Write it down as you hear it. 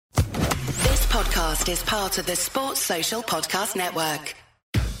podcast is part of the Sports Social Podcast Network.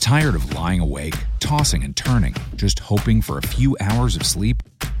 Tired of lying awake, tossing and turning, just hoping for a few hours of sleep?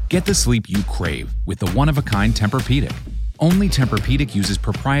 Get the sleep you crave with the one-of-a-kind Tempur-Pedic. Only Tempur-Pedic uses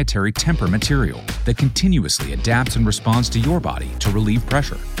proprietary Tempur material that continuously adapts and responds to your body to relieve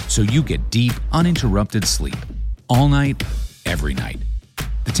pressure, so you get deep, uninterrupted sleep. All night, every night.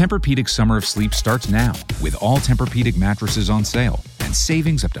 The Tempur-Pedic Summer of Sleep starts now, with all Tempur-Pedic mattresses on sale and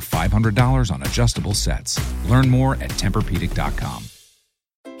savings up to $500 on adjustable sets. Learn more at TempurPedic.com.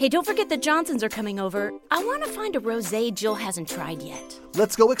 Hey, don't forget the Johnsons are coming over. I want to find a rosé Jill hasn't tried yet.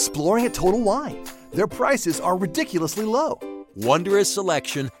 Let's go exploring at Total Wine. Their prices are ridiculously low. Wondrous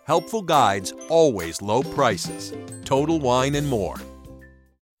selection, helpful guides, always low prices. Total Wine and more.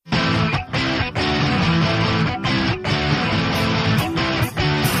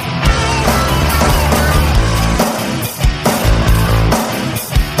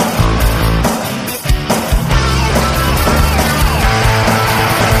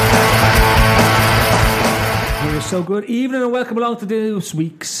 So good evening and welcome along to this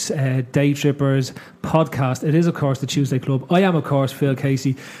week's Day Trippers podcast. It is, of course, the Tuesday Club. I am, of course, Phil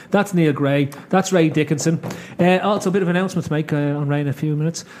Casey. That's Neil Gray. That's Ray Dickinson. Also, a bit of an announcement to make on Ray in a few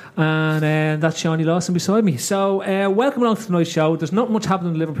minutes. And that's Shawnee Lawson beside me. So, welcome along to tonight's show. There's not much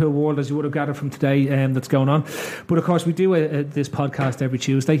happening in the Liverpool world, as you would have gathered from today, that's going on. But, of course, we do this podcast every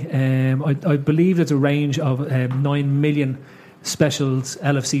Tuesday. I believe there's a range of 9 million specials,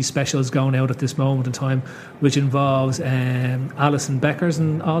 LFC specials going out at this moment in time, which involves Alisson Beckers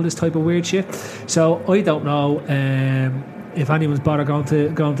and all this type of weird shit. So I don't know if anyone's bothered going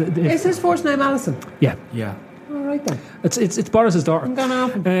to. Is his first name Alisson? Yeah. All right then. It's Boris's daughter. I'm gonna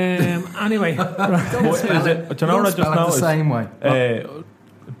happen. Anyway, Do you know what I just noticed? The same way.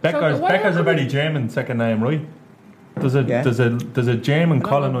 Becker's a very German second name, right? There's a German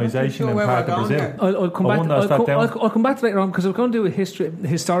colonisation in part of Brazil. I'll come back to later on, because we're going to do a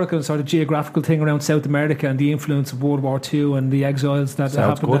historical sort of geographical thing around South America and the influence of World War II and the exiles that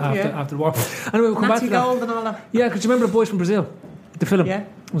happened after the war. Anyway, we'll come back to that. Gold and all that. Yeah, because you remember The Boys from Brazil, the film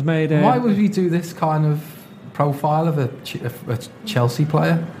was made. Why would we do this kind of profile of a Chelsea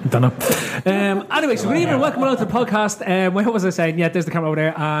player? I don't know. Anyway, so good evening, welcome along to the podcast. What was I saying? Yeah, there's the camera over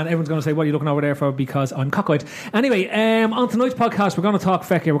there, and everyone's going to say, what are you looking over there for? Because I'm cockeyed. Anyway, on tonight's podcast, we're going to talk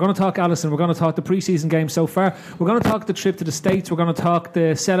Fekir, we're going to talk Alisson, we're going to talk the pre-season game so far, we're going to talk the trip to the States, we're going to talk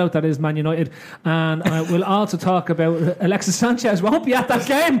the sellout that is Man United, and we'll also talk about Alexis Sanchez won't be at that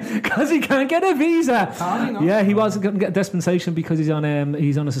game because he can't get a visa. Yeah, he wasn't going to get a dispensation because he's on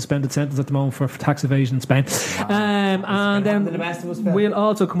a suspended sentence at the moment for tax evasion in Spain. And then we'll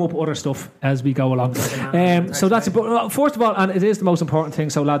also come up with other stuff as we go along. So that's first of all, and it is the most important thing,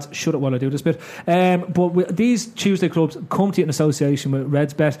 so lads, shut it while I do this bit. But these Tuesday clubs come to you in association with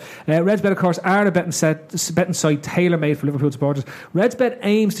RedsBet. RedsBet, of course, are a betting site tailor-made for Liverpool supporters. RedsBet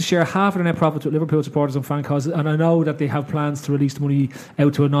aims to share half of the net profits with Liverpool supporters and fan causes, and I know that they have plans to release the money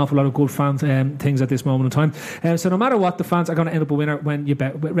out to an awful lot of good fan things at this moment in time. So no matter what, the fans are going to end up a winner when you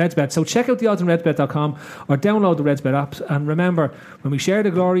bet with RedsBet. So check out the odds on RedsBet.com or download the RedsBet app, and remember, when we share the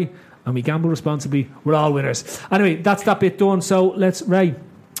glory and we gamble responsibly, we're all winners. Anyway, that's that bit done. So let's, Ray,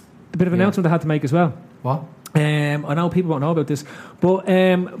 a bit of an announcement I had to make as well. What? I know people won't know about this, but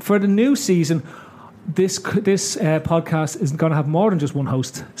for the new season, this podcast is going to have more than just one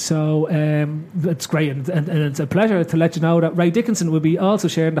host, so it's great, and it's a pleasure to let you know that Ray Dickinson will be also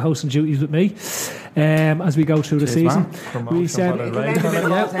sharing the hosting duties with me as we go through the season. We said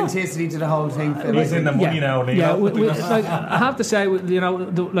authenticity to the whole thing. He's in the money now. I have to say,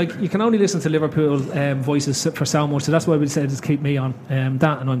 you can only listen to Liverpool voices for so much, so that's why we decided to keep me on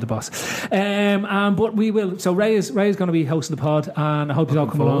that, and I'm the boss. But we will. So Ray is going to be hosting the pod, and I hope you all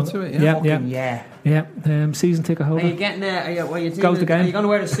come along. To it, Yeah, season ticket holder. Are you getting there? What are you doing? Go with the game. Are you going to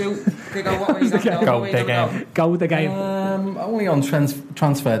wear the suit? Go with the game. Only on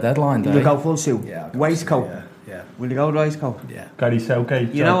transfer deadline day. Will you go full suit? Yeah. Waistcoat? Yeah. Will you go with waistcoat? Yeah. Gary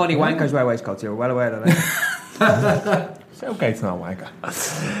Southgate. You know only wankers wear waistcoats, you're well aware of that. Southgate's not a wanker.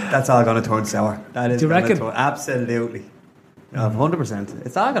 That's all going to turn sour. That is. Do you reckon? Absolutely. 100%.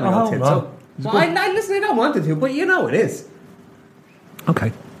 It's all going to go tits up. Listen, I don't want it to, but you know it is.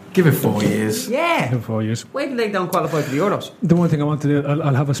 Okay. Give it 4 years. Yeah. 4 years. Wait till they don't qualify for the Euros. The one thing I want to do,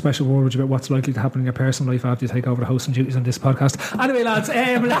 I'll have a special word with you about what's likely to happen in your personal life after you take over the hosting duties on this podcast. Anyway, lads,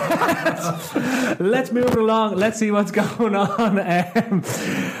 let's move it along. Let's see what's going on.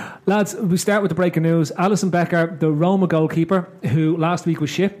 Lads, we start with the breaking news. Alisson Becker, the Roma goalkeeper, who last week was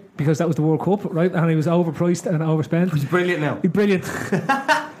shit because that was the World Cup, right? And he was overpriced and overspent. He's brilliant now. He's brilliant.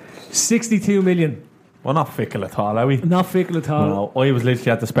 62 million. We're not fickle at all, are we? Not fickle at all. No, I was literally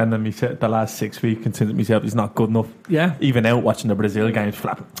had to spend the last 6 weeks considering myself he's not good enough. Yeah. Even out watching the Brazil games,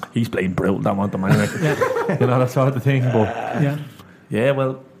 flapping. He's playing brilliant. I want him anyway. You know, that sort of thing. But yeah,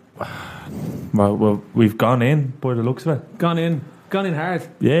 well, we've gone in by the looks of it. Gone in hard.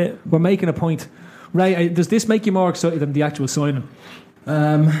 Yeah, we're making a point. Right? Does this make you more excited than the actual signing?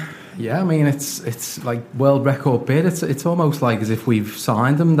 Yeah, I mean it's like world record bid. It's almost like as if we've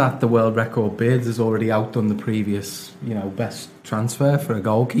signed them that the world record bid has already outdone the previous, best transfer for a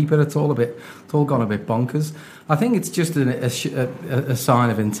goalkeeper. It's all gone a bit bonkers. I think it's just a sign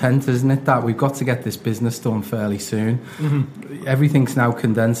of intent, isn't it? That we've got to get this business done fairly soon. Mm-hmm. Everything's now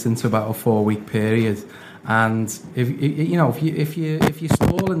condensed into about a 4-week period, and if you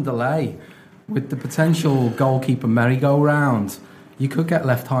stall and delay with the potential goalkeeper merry-go-round, you could get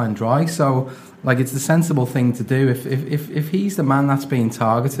left high and dry. So, it's the sensible thing to do. If he's the man that's being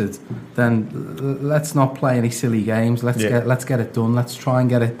targeted, then let's not play any silly games. Let's get it done. Let's try and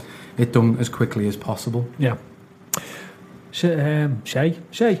get it done as quickly as possible. Yeah. Shay. Hey,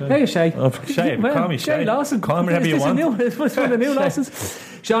 Shay. Call me Shay. Lawson. Call me whatever you want. It's one of the new Lawsons.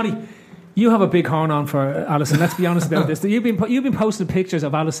 Johnny, you have a big horn on for Alisson. Let's be honest about this. You've been posting pictures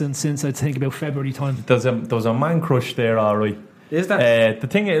of Alisson since I think about February time. There was a man crush there, all right. Is that? The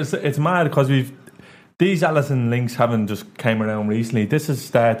thing is, it's mad because these Alisson links haven't just came around recently. This has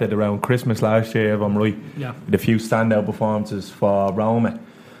started around Christmas last year, if I'm right. Yeah. With a few standout performances for Roma.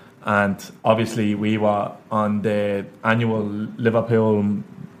 And obviously we were on the annual Liverpool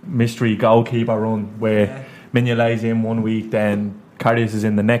mystery goalkeeper run where Mignolet's in 1 week, then Karius is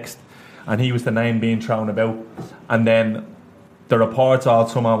in the next, and he was the name being thrown about. And then the reports all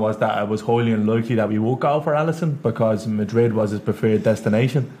summer was that it was highly unlikely that we would go for Alisson because Madrid was his preferred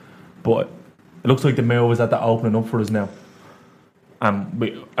destination. But it looks like the move is at the opening up for us now.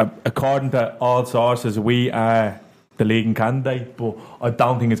 And according to all sources, we are the leading candidate, but I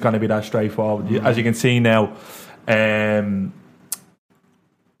don't think it's going to be that straightforward. As you can see now,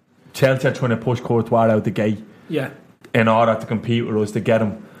 Chelsea are trying to push Courtois out the gate in order to compete with us to get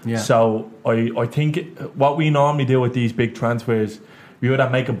him. Yeah. So I think what we normally do with these big transfers, we either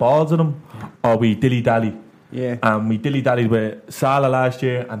make a balls of them or we dilly-dally. Yeah. We dilly-dallied with Salah last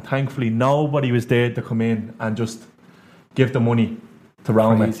year, and thankfully nobody was there to come in and just give the money to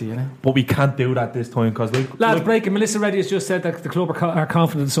Roma. But we can't do that this time because lads, breaking. Melissa Reddy has just said that the club are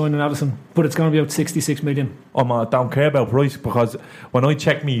confident in signing Alisson, but it's going to be about 66 million. I don't care about price because when I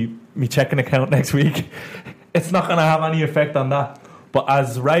check me checking account next week, it's not going to have any effect on that. But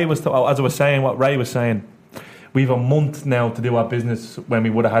as I was saying, what Ray was saying, we have a month now to do our business when we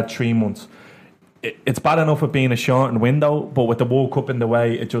would have had 3 months. It's bad enough with being a shortened window, but with the World Cup in the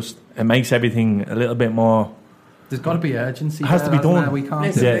way, it makes everything a little bit more. There's got to be urgency. It has to be done. We can't.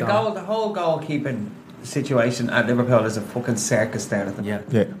 Listen, the whole goalkeeping situation at Liverpool is a fucking circus there at them.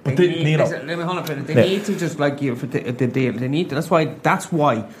 Yeah. But they need to just for the deal. They need to, that's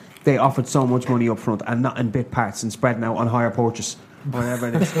why they offered so much money up front and not in big parts and spreading out on higher purchase. Whatever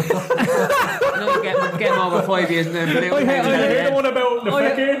it is. Get them over 5 years and then I heard the one about the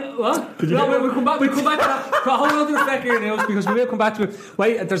Fekir. What? No, we'll come back to that. Hold on to the Fekir news because we will come back to it.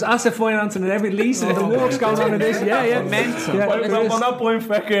 Wait, there's asset financing and every lease and the work's going on in this. Yeah. Mental. We're not buying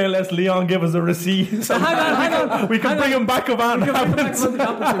Fekir unless Leon give us a receipt. So hang on. We can bring him back if happens.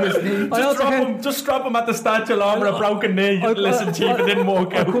 Just strap him at the statue along with a broken knee. Listen, Chief, it didn't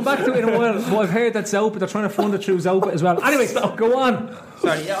work out. I'll come back to it in a while. But I've heard that Zopa, they're trying to fund it through Zopa as well. Anyway, go on.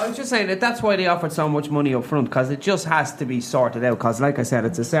 Sorry, I was just saying that's why they offered so much money up front, because it just has to be sorted out, because like I said,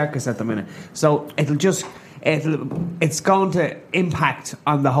 it's a circus at the minute, so it's going to impact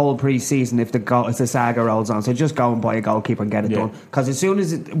on the whole pre-season if the saga rolls on. So just go and buy a goalkeeper and get it done, because as soon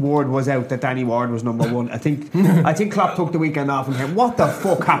as word was out that Danny Ward was number one, I think Klopp took the weekend off and said, what the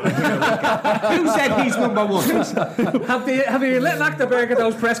fuck happened here? Who said he's number one? Have you let Lachterberg at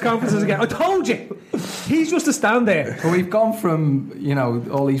those press conferences again? I told you, he's just a stand there. But we've gone from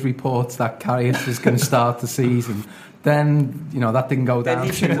all these reports that Karius is going to start the season. Then, that didn't go down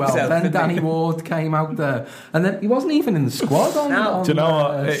too well. Then Danny Ward came out there. And then he wasn't even in the squad on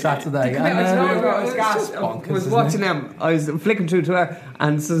Saturday. I was watching them. I was flicking through Twitter,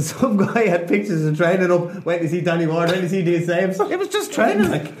 and so some guy had pictures of training up, waiting to see Danny Ward, waiting to see these saves. It was just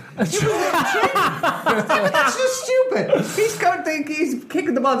training, like. That's just stupid. He's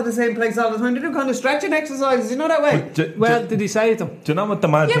kicking the ball to the same place all the time. They do kind of stretching exercises, that way. Did he say it to him? Do you know what the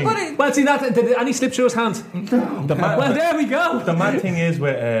mad thing? Well, see that. Did any slip through his hands? Well, there we go. The mad thing is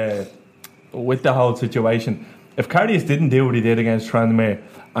with the whole situation, if Karius didn't do what he did against Tranmere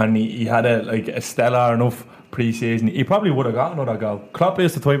and he had a stellar enough pre-season, he probably would have got another go. Klopp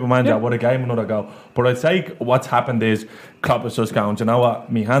is the type of manager that would have gave him another go. But I'd say what's happened is Klopp is just going, do you know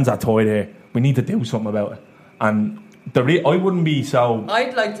what, my hands are tied here. We need to do something about it. And I wouldn't be so...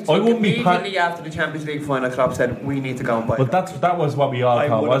 I'd like to think immediately after the Champions League final, Klopp said, we need to go and buy. But that was what we all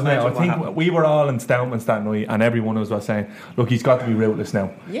thought, wasn't it? I think we were all in Stoutmans that night, and everyone was saying, look, he's got to be ruthless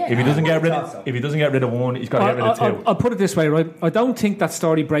now. Yeah, if he doesn't get rid of one, he's got to get rid of two. I'll put it this way, right? I don't think that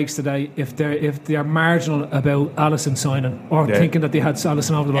story breaks today if they're marginal about Alisson signing or thinking that they had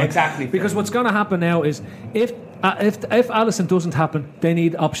Alisson over the line. Exactly. Because what's going to happen now is if Alisson doesn't happen, they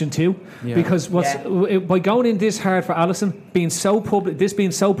need option 2. Yeah. Because by going in this hard for Alisson, being so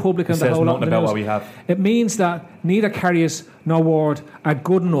public and the whole lot of the news, what we have. It means that neither Karius nor Ward are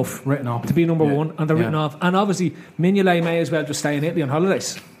good enough to be number one, and they're written off. And obviously, Mignolet may as well just stay in Italy on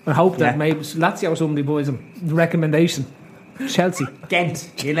holidays and hope that maybe Lazio or somebody buys him. Recommendation. Chelsea.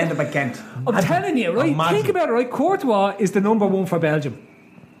 Ghent. You'll end up at Ghent. I'm telling you, right? Think about it, right? Courtois is the number 1 for Belgium,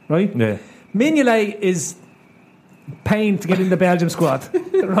 right? Yeah. Mignolet is paying to get in the Belgium squad,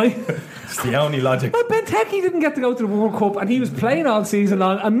 right? It's the only logic. Well, Benteke didn't get to go to the World Cup, and he was playing all season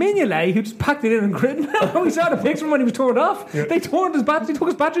long. And Mignolet, who just packed it in and gritted, we saw the picture when he was turned off. Yeah. They took his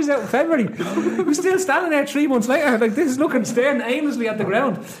batteries out in February. He was still standing there 3 months later, like this, looking, staring aimlessly at the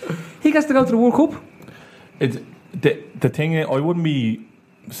ground. He gets to go to the World Cup. It's the thing. I wouldn't be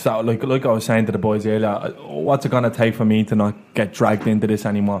so like I was saying to the boys earlier. What's it going to take for me to not get dragged into this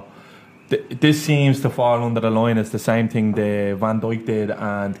anymore? This seems to fall under the line as the same thing the Van Dijk did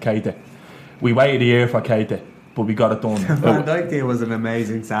and Keita. We waited a year for Keita, but we got it done. Van Dijk deal was an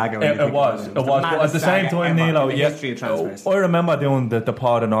amazing saga. It was. But at the same time, Neilo, I remember doing the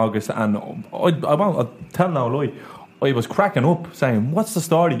pod in August, and I'll tell no lie, I was cracking up saying, what's the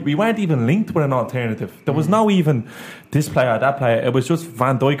story? We weren't even linked with an alternative. There was no even this player, that player. It was just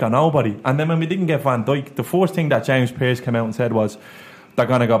Van Dijk or nobody. And then when we didn't get Van Dijk, the first thing that James Pearce came out and said was, they're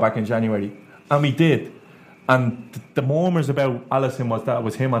going to go back in January. And we did. And the murmurs about Alisson was that it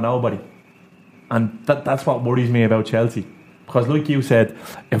was him or nobody. And that's what worries me about Chelsea. Because like you said,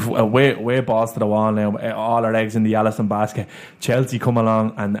 if we're balls to the wall now, all our eggs in the Alisson basket, Chelsea come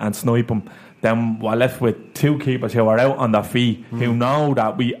along and snipe him, then we're left with 2 keepers who are out on their feet, who know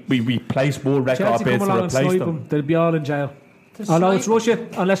that we place world record bids to replace them. They'll be all in jail. Although it's Russia,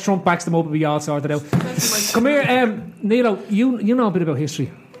 unless Trump backs them up, it'll be all sorted out. Come here, Neilo, you know a bit about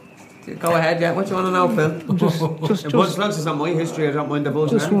history. Go ahead, what do you want to know, Phil? Just it's not my history, I don't mind the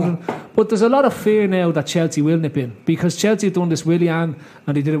bullshit. But there's a lot of fear now that Chelsea will nip in, because Chelsea have done this Willian,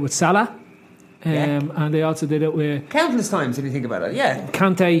 and they did it with Salah, and they also did it with countless times if you think about it.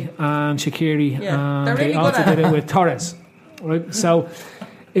 Kante and Shaqiri, and they also did it with Torres, right? So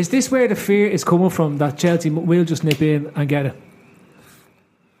is this where the fear is coming from, that Chelsea will just nip in and get it?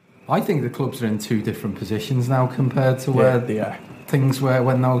 I think the clubs are in 2 different positions now compared to where they are. Things were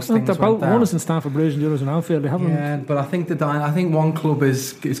when those things went down. One is in Stamford Bridge and the other is in Anfield. They haven't. Yeah, but I think I think one club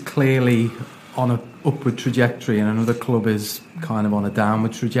is clearly on an upward trajectory, and another club is kind of on a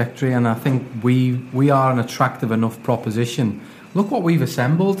downward trajectory. And I think we are an attractive enough proposition. Look what we've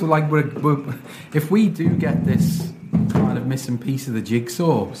assembled. Like we're if we do get this kind of missing piece of the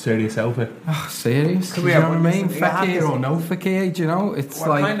jigsaw. Serious outfit. Oh, serious? Do you know what I mean? Fekir or no Fekir, do you know? It's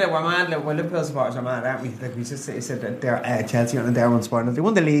we're mad, Liverpool supporters are mad, aren't we? Like we just said that they're Chelsea on a downward spiral. They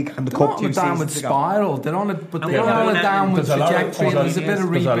won the league and the cup 2 seasons ago. Downward spiral. They're on a downward trajectory. There's a bit of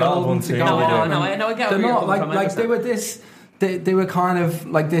rebuilding to go on. No, I get they're not like they were this. They were kind of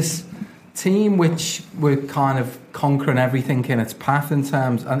like this team which were kind of conquering everything in its path in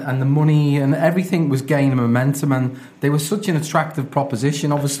terms, and the money and everything was gaining momentum, and they were such an attractive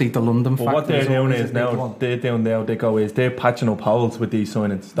proposition. Obviously the London factor. What they're doing is now they're patching up holes with these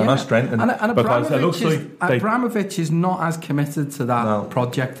signings. They're not strengthening, and because it looks like Abramovich is not as committed to that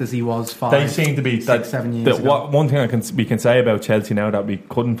project as he was 5, they seem to be 6, 7 years ago. One thing we can say about Chelsea now that we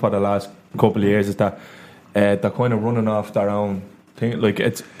couldn't for the last couple of years is that they're kind of running off their own. Like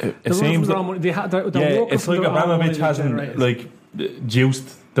it seems it's like Abramovich hasn't like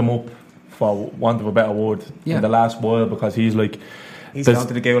juiced them up, for want of a better word, in the last while, because he's gone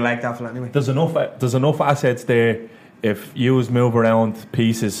to the goal like that for anyway. There's enough assets there. If you move around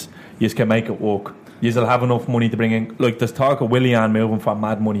pieces, you can make it work. You'll have enough money to bring in. Like there's talk of Willian moving for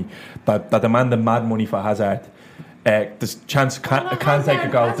mad money, that demanding mad money for Hazard. There's chance can't take a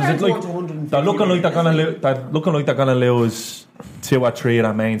go. They're looking like they're gonna lose 2 or 3 of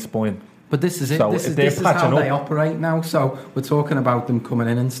their main spine. But this is it. So this is how they operate now. So we're talking about them coming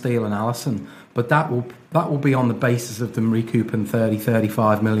in and stealing Alisson, but that will be on the basis of them recouping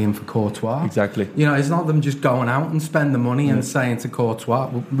 30-35 million for Courtois. Exactly. You know, it's not them just going out and spend the money and saying to Courtois,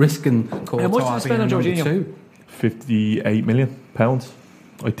 risking Courtois. How much did they spend on being number Jorginho? 58 million pounds,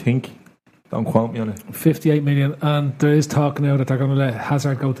 I think. Don't quote me on it. 58 million, and there is talk now that they're going to let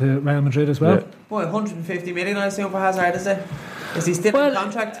Hazard go to Real Madrid as well. Yeah. What, 150 million I assume for Hazard, is it? Is he still in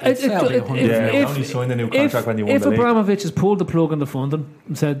contract? He only signed a new contract when he won if the league. Abramovich has pulled the plug on the funding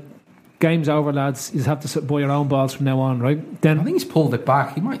and said, game's over, lads, you have to buy your own balls from now on, right? Then I think he's pulled it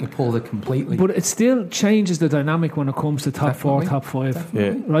back. He might have pulled it completely. But it still changes the dynamic when it comes to top four, top five.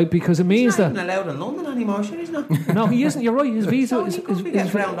 Yeah. Right? Because it means He's not even allowed in London anymore, sure he's not. No, he isn't. You're right. His visa So is. he could be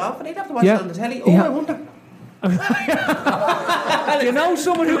getting round off and he'd have to watch Yeah. it on the telly. Yeah. I wonder. You know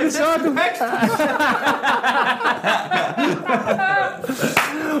someone who can sort them.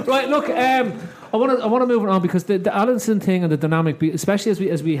 Right, look, I want to move on because the Alisson thing and the dynamic, especially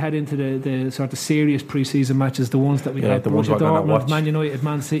as we head into the sort of serious pre-season matches, the ones that we had, the ones Borussia we're gonna watch. Dortmund, Man United,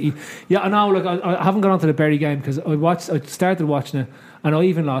 Man City. Yeah, I know. Look, I haven't gone on to the Bury game because I started watching it. And I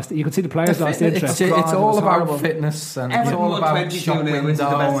even lost it. You could see the players lost interest. It's all about horrible. fitness and Everton it's all won about 22-0, shop which is the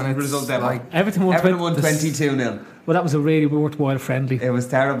window best and it's result ever. like Everton won 22-0. Well, that was a really worthwhile friendly. It was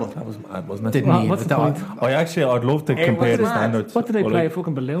terrible. That was mad, wasn't it? didn't Well, need what's it. the point? I'd love to It compare was the mad. standards. What did they Well, play? like,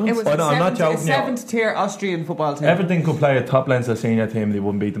 Fucking balloons? It was Oh, no, I'm not a joking, yeah. 7th tier Austrian football team. Everton could play a top Leinster senior team, they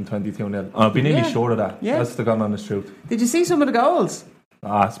wouldn't beat them 22-0. I'd be nearly Yeah. sure of that. Yeah. That's the God honest truth. Did you see some of the goals?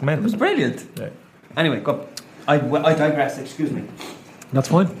 It's It mental. was brilliant. Yeah. Anyway, go. I digress, excuse me. That's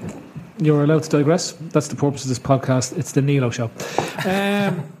fine. You're allowed to digress. That's the purpose of this podcast. It's the Nilo show.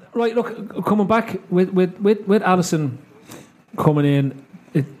 Right, look, coming back with Alisson coming in,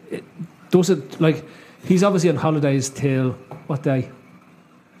 it does it like he's obviously on holidays till what day?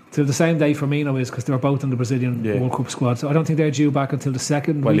 Till the same day Firmino is because they were both on the Brazilian World Cup squad. So I don't think they're due back until the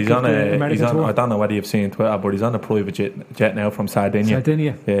second Well, week he's of on the American tour. I don't know whether you've seen Twitter, but he's on a private jet now from Sardinia.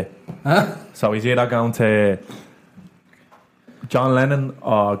 Sardinia. Yeah. So he's either going to John Lennon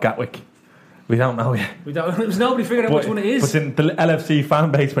or Gatwick. We don't know yet. There's nobody figured out which one it is. But in the LFC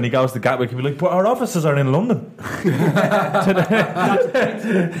fan base, when he goes to Gatwick, he'll be like, but our offices are in London.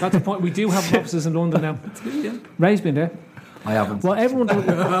 That's the point. We do have offices in London now. Ray's been there. I haven't. What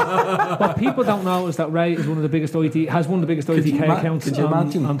people don't know is that Ray is one of the biggest has one of the biggest ITK accounts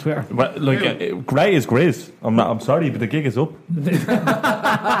on Twitter. Well, like, Ray is Grizz. I'm sorry, but the gig is up. Ray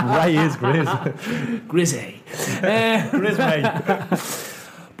is Grizz. Grizzy. Grizz, mate.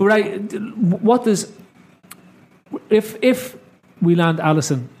 But Ray, what does if we land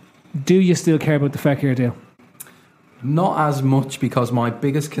Alisson, do you still care about the Fekir deal? Not as much, because my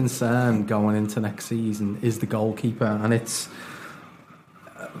biggest concern going into next season is the goalkeeper, and it's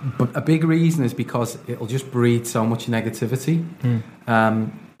but a big reason is because it'll just breed so much negativity.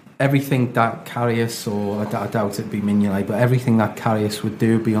 Everything that Karius, or I doubt it'd be Mignolet, but everything that Karius would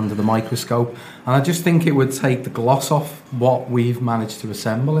do would be under the microscope, and I just think it would take the gloss off what we've managed to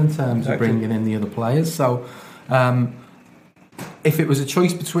assemble in terms of bringing in the other players. So if it was a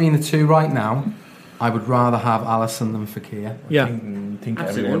choice between the two right now, I would rather have Alisson than Fekir. Yeah, Think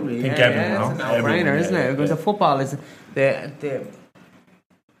Absolutely. everyone. It's a no-brainer, isn't it? Because the football is the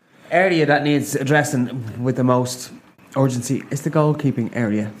area that needs addressing with the most urgency is the goalkeeping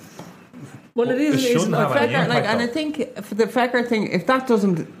area. well, it is. It shouldn't have any Fekir, impact, and though. I think for the Fekir thing, if that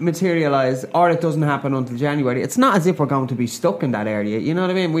doesn't materialise or it doesn't happen until January, it's not as if we're going to be stuck in that area. You know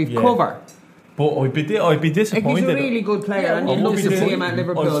what I mean? We've covered. But I'd be Like, disappointed. he's a really good player, and you'd I'd love be to see him disappointed. at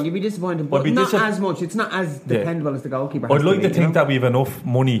Liverpool. You'd be disappointed, but be not as much. It's not as dependable as the goalkeeper. I'd has like be, to you think know? that we've enough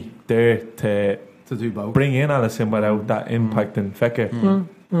money there to Do both. bring in Alisson without that impacting Fekir.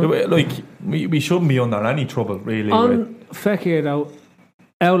 Like, we shouldn't be under any trouble, really. On Fekir though,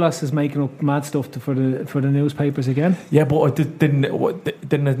 Aulas is making up mad stuff for the newspapers again. Yeah, but didn't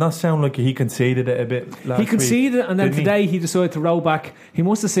it not sound like he conceded it a bit last He conceded week? it, and then Didn't today he decided to roll back. He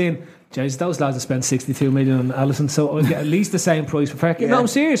must have seen, Jesus, those lads have spent 62 million on Alisson, so I'll get at least the same price for Fekir. No, I'm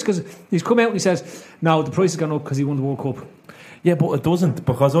serious, because he's come out and he says, no, the price has gone up because he won the World Cup. Yeah, but it doesn't,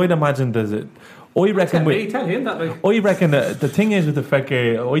 because I'd imagine there's it. I reckon Tell him that. Like. I reckon the thing is with the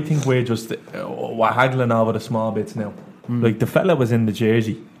Fekir, I think we're just we're haggling over the small bits now. Like, the fella was in the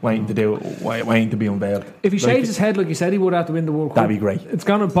jersey waiting to be unveiled. If he shaves his head like he said he would after win the World Cup, That'd be great. It's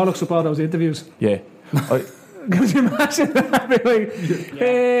gone and bollocks up all those interviews. Yeah. Could you imagine that? Like,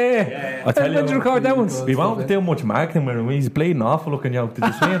 I tell did you record that once? We won't do much marketing with him. He's bleeding awful looking out. Did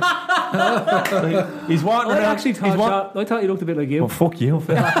you see him? Like, he's walking I around. actually thought he looked a bit like you. Oh, fuck you,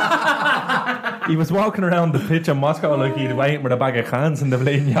 Phil. He was walking around the pitch in Moscow like he'd waiting with a bag of cans and the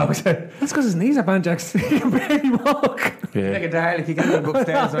bleeding yolks. That's because his knees are bad, Jax. He can barely walk. Like a Dalek, he can't go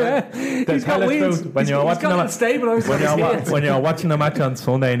upstairs, right? He's got wheels. When you're watching the match on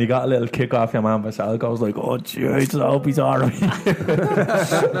Sunday and you got a little kick off your man, Vasalko was like, oh, jeez, I hope he's alright.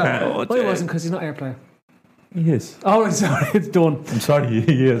 Well, he wasn't because he's not air player. He is. Oh, sorry, it's done. I'm sorry,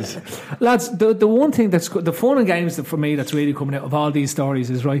 he is. Lads, the one thing that's the fun and games that for me that's really coming out of all these stories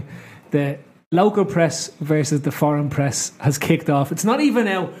is, right, the local press versus the foreign press has kicked off. It's not even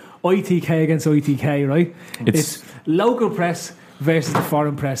now ITK against ITK, right? It's local press versus the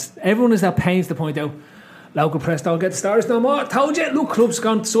foreign press. Everyone is at pains to point out local press don't get the stories no more. I told you, look, clubs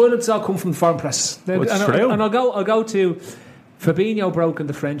gone silent, it's all come from the foreign press. It's true. And I'll go to Fabinho broke in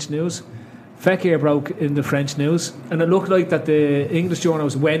the French news. Fekir broke in the French news, and it looked like that the English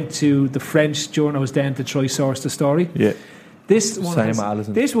journalists went to the French journalists then to try source the story. Yeah. This one,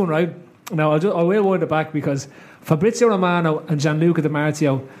 right? Now I will wind it back because Fabrizio Romano and Gianluca Di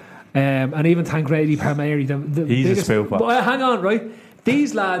Marzio, and even Tancredi Palmieri, he's biggest, a spoofer. But hang on, right?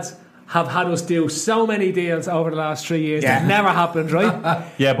 These lads have had us do so many deals over the last 3 years that never happened, right?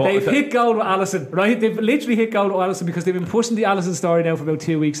 Yeah, but they've hit gold with Alisson, right? They've literally hit gold with Alisson because they've been pushing the Alisson story now for about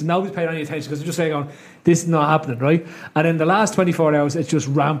 2 weeks and nobody's paid any attention because they're just saying, this is not happening, right? And in the last 24 hours, it's just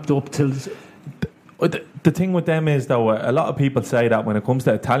ramped up till... The thing with them is, though, a lot of people say that when it comes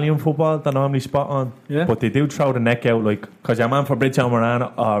to Italian football, they're normally spot on. Yeah. But they do throw the neck out, like, because your man Fabrizio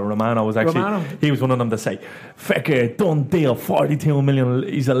Romano was actually, he was one of them to say, Fekir, done deal, 42 million,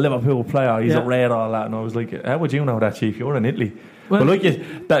 he's a Liverpool player, he's a red, all that. And I was like, how would you know that, Chief? You're in Italy. Well, but look,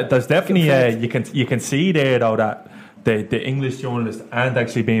 there's definitely, you can see there, though, that the English journalists aren't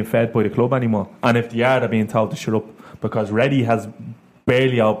actually being fed by the club anymore. And if they are, they're being told to shut up because Reddy has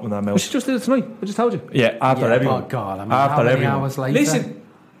barely opened their mouth. We should just did it tonight. I just told you. Yeah, after everyone. Oh God! I mean, after how many everyone. hours later? Listen,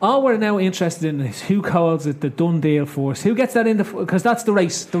 all we're now interested in is who calls it the done deal force. Who gets that in the? Because that's the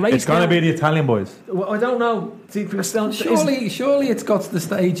race. The race. It's going to be the Italian boys. Well, I don't know. See, surely it's got to the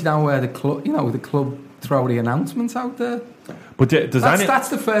stage now where the club throw the announcements out there. But that's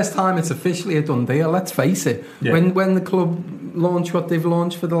the first time it's officially a done deal. Let's face it. Yeah. When the club launch what they've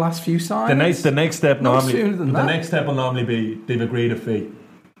launched for the last few signings, the next step will normally be they've agreed a fee.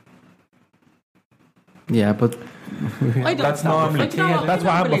 Yeah, but that's normally that's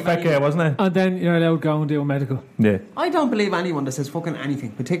what happened with Fekir, wasn't it? And then you're allowed to go and do a medical. Yeah. I don't believe anyone that says fucking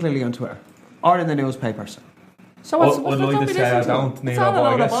anything, particularly on Twitter or in the newspapers. So I'd like to say I don't need but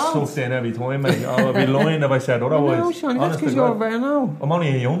I get sucked in every time, mate. I'd be lying if I said otherwise. No, Sean, that's because you're very now. I'm only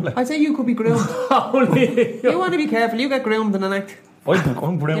a young bloke. I'd say you could be groomed. You want to be careful. You get groomed in the neck.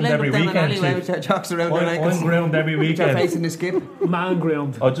 I'm groomed every weekend. I'm groomed every weekend. You're facing the skip. Man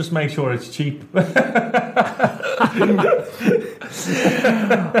groomed. I'll just make sure it's cheap. But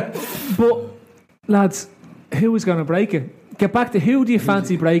lads, who is going to break it? Get back to who do you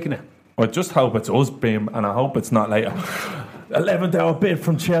fancy breaking it? I just hope it's us, Beam, and I hope it's not like 11th hour bid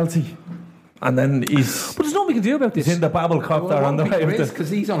from Chelsea. And then he's... But there's nothing we can do about this. He's in the Babblecopter on the way.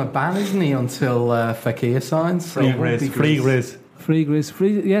 Because he's on a ban, isn't he, until Fekir signs? Free Grizz.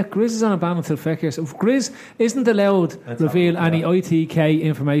 Grizz is on a ban until Fekir. So Grizz isn't allowed to reveal any ITK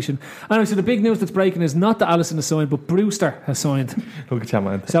information. Anyway, so the big news that's breaking is not that Alisson has signed, but Brewster has signed. Look at you,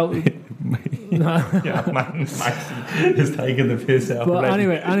 man. So... Yeah, man, Maxi is taking the piss out. But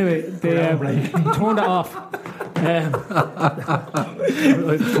anyway, they turned it off.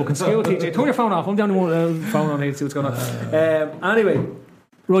 Fucking school teacher, turn your phone off. I'm the only one phone on here to see what's going on. Anyway,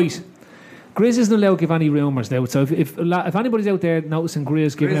 right. Grizz isn't allowed to give any rumours now. So if anybody's out there noticing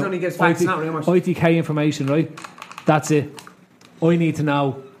Grizz giving out only gives facts, not rumours. ITK information, right? That's it. I need to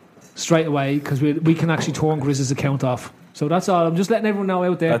know straight away because we can actually turn Grizz's account off. So that's all. I'm just letting everyone know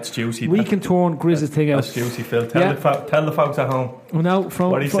out there. That's juicy. We can turn Grizz's thing out. That's juicy, Phil. Tell the folks at home. Well, no,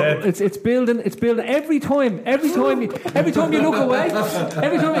 what he said. It's building. It's building every time. Every time you look away.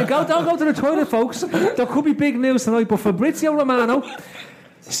 Every time you don't go to the toilet, folks. There could be big news tonight. But Fabrizio Romano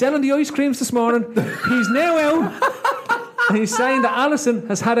selling the ice creams this morning. He's now out. And he's saying that Alisson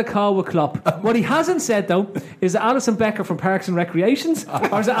has had a call with Klopp. What he hasn't said, though, is it Alisson Becker from Parks and Recreations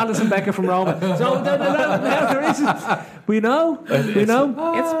or is it Alisson Becker from Roma? So there is. We know. It's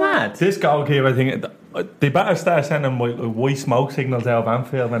mad. This goalkeeper thing, They better start sending white smoke signals out of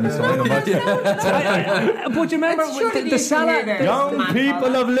Anfield when they sign them. But you remember the Salah... Young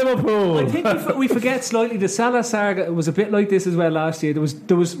people of Liverpool. I think we forget slightly the Salah saga was a bit like this as well last year.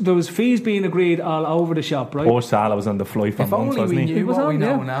 There was fees being agreed all over the shop, right? Poor Salah was on the fly for months, wasn't he? He was what we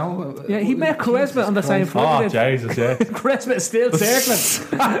know now. Yeah, he met Quaresma on the same flight. Oh, Jesus, yeah. Quaresma is still circling.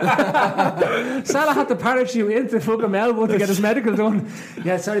 Salah had to parachute into fucking Melbourne to get his medical done.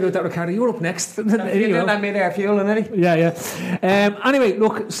 Yeah, sorry about that, Ricardo. You're up next. You didn't let me there fueling, Eddie. Yeah. Anyway,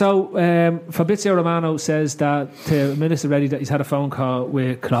 look, so Fabrizio Romano says that to Minister Reddy that he's had a phone call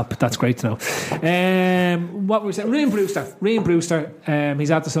with Klopp. That's great to know. What were we saying? Ryan Brewster, he's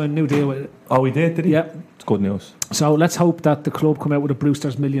had to sign a new deal with it. Oh, he did he? Yeah. It's good news. So let's hope that the club come out with a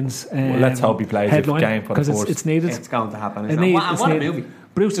Brewster's Millions let's hope he plays the game for the because it's needed. It's going to happen. What a movie.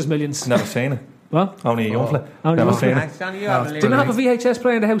 Brewster's Millions. Never seen it. What? Only a young fella. Never seen it. Johnny, Do you not have a VHS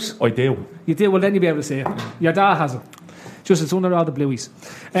player in the house? I do. You do? Well, then you'll be able to see it. Your dad has it. Just it's under all the blueies.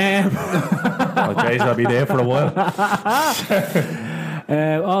 Oh, jeez, I'll be there for a while.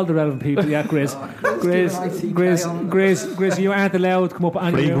 All the relevant people, yeah, Grizz, you aren't allowed to come up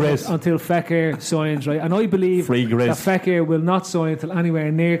anywhere until Fekir signs, right? And I believe that Fekir will not sign until anywhere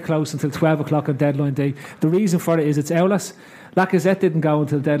near close until 12 o'clock on deadline day. The reason for it is it's Aulas. Lacazette didn't go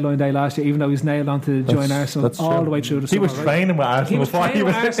until deadline day last year, even though he was nailed on to join Arsenal all the way through the summer. He was training with Arsenal. He was training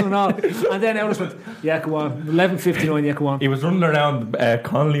with Arsenal and all. And then Aulas went, yeah, go on. 11:59, yeah, go on. He was running around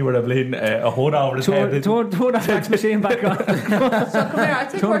Connolly with a hood over his head. Turn that fax machine back on. So come here, I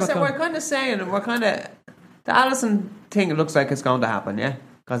think we're kind of saying, the Alisson thing, it looks like it's going to happen, yeah?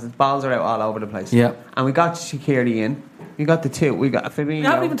 Because the balls are out all over the place. Yeah. And we got Shaqiri in. We got the two. We got Fabinho. You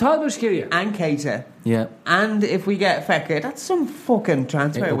haven't even talked about Shaqiri. And Keita. Yeah. And if we get Fekir, that's some fucking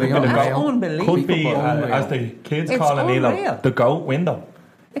transfer window. That's unbelievable. Could be, as the kids call it, the GOAT window.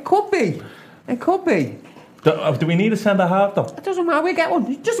 It could be. Do we need a centre half though? It doesn't matter. We get one.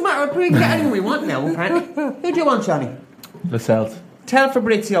 It doesn't matter. We can get anyone we want now, apparently. Who do you want, Johnny? Lascelles. Tell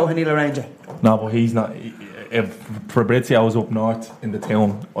Fabrizio and he'll arrange it. No, but he's not. If Fabrizio was up north in the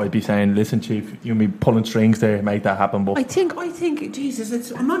town, I'd be saying, listen, Chief, you'll be pulling strings there to make that happen. But I think, Jesus,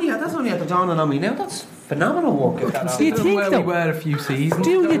 that's only at the dawning on me now. That's phenomenal work. Do you think that we were a few seasons?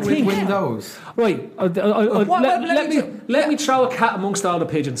 Do you think windows? Right. Let me throw a cat amongst all the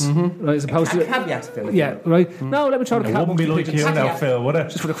pigeons. Right, as opposed to caveats, Phil. Yeah, right. No, let me throw the cat amongst the pigeons. It wouldn't be like you now, Phil, would it?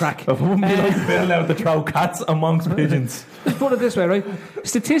 Just for the crack. It wouldn't be like Phil now to throw cats amongst pigeons. Let's put it this way, right?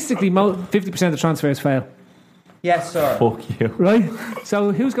 Statistically, 50% of transfers fail. Yes, sir. Fuck you. Right?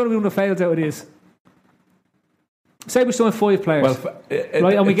 So who's going to be one that fails out of this? Say we sign 5 players,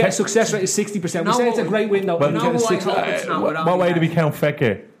 right, and we get a success rate of 60%. We say it's a great window. What way do we count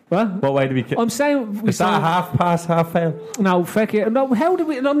Fekir? What way do we count? I'm saying... Is that a half pass, half fail? No, Fekir... No, how do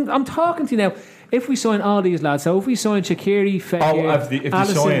we... I'm talking to you now. If we sign all these lads, so if we sign Shaqiri, Fekir, if you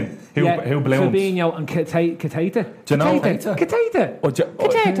sign, who blooms? Fabinho and Keita. Do you know? Keita.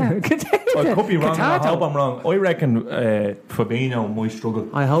 I could be wrong. I hope I'm wrong. I reckon Fabinho might struggle.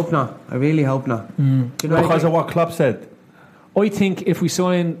 I hope not. I really hope not. Because of what Klopp said. I think if we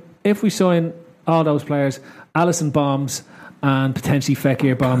sign all those players, Alisson bombs and potentially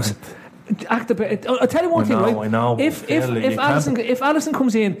Fekir bombs. I'll tell you one thing, right? I know. If Alisson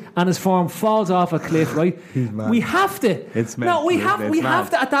comes in and his form falls off a cliff, right? We have to. We have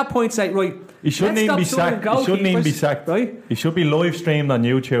to at that point say, right. He shouldn't even be sacked. He shouldn't even be sacked. Right? He should be live streamed on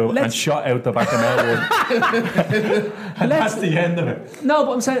YouTube and shot out the back of Melbourne. And that's the end of it. No,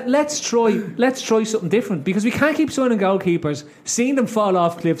 but I'm saying let's try something different, because we can't keep signing goalkeepers, seeing them fall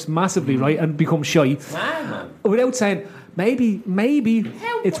off cliffs massively, right, and become shy, without saying. Maybe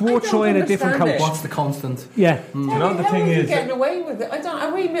it's worth trying a different coach. What's the constant? Yeah. You know, the thing is, getting away with it.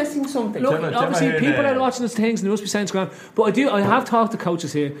 Are we missing something? Look, obviously people are watching these things and they must be saying it's grand. But I have talked to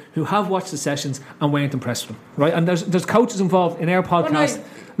coaches here who have watched the sessions and weren't impressed with them. Right? And there's coaches involved in our podcast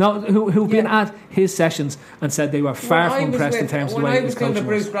who've been at his sessions and said they were far from impressed in terms of the way he was coaching.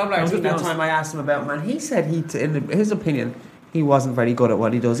 When I was doing the Bruce Grobler that time, I asked him about man. He said in his opinion, he wasn't very good at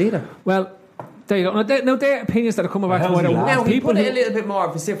what he does either. Well, there you go. Now, there are opinions that are coming back to what now, he put it a little bit more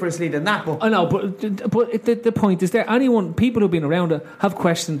vociferously than that. But I know, but the point is, there people who've been around it have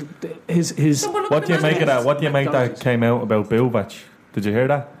questioned his. What do you make of that? What do you make that came out about Bilvac? Did you hear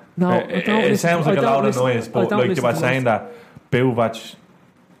that? No, it sounds like a lot of noise, but like you were saying that Bilvac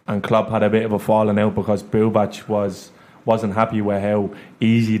and Klopp had a bit of a falling out because Bilvac wasn't happy with how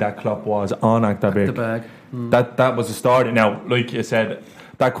easy that Klopp was on Akterberg. That was the story. Now, like you said,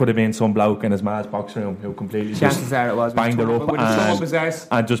 that could have been some bloke in his ma's box room who completely just banged it up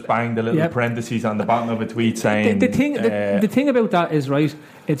and just banged the little parentheses on the bottom of a tweet saying... The thing about that is, right,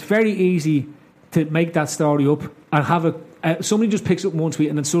 it's very easy to make that story up and have a somebody just picks up one tweet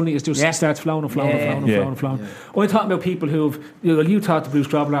and then suddenly it just starts flowing. I'm talking about people who've you talked to Bruce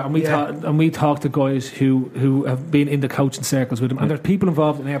Grobbelaar and we talked to guys who have been in the coaching circles with him, and there's people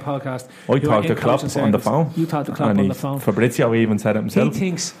involved in our podcast. I talked to Klopp on the phone. You talked to Klopp on the phone. Fabrizio even said it himself.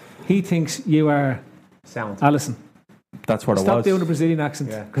 He thinks you are sound Alisson. That's what Stop it was. doing the Brazilian accent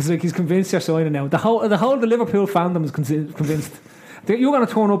because he's convinced you're signing now. The whole of the Liverpool fandom is convinced you're going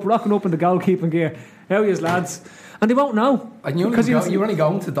to turn up, rocking up in the goalkeeping gear. How are you, lads? And they won't know. And you're only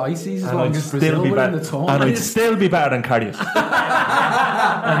going to Dicey's as long as Brazil were in the tournament. And I'd still be better than Karius.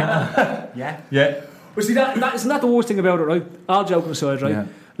 Yeah. But see, isn't that the worst thing about it, right? All joking aside, right? Yeah.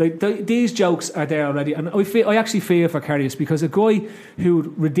 Like these jokes are there already, and I actually fear for Karius because a guy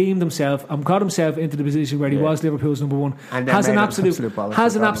who redeemed himself and got himself into the position where he was Liverpool's number one has an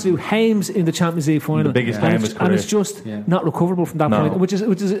absolute Hames in the Champions League final, the biggest Hames and it's just not recoverable from that point, which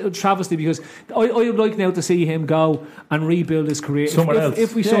is a travesty because I would like now to see him go and rebuild his career.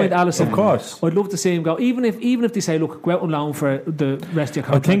 If we signed Alisson, of course, I'd love to see him go. Even if they say, look, go out on loan for the rest of your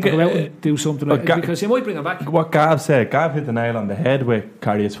contract, go out and do something like that, because you might bring him back. What Gav said, Gav hit the nail on the head with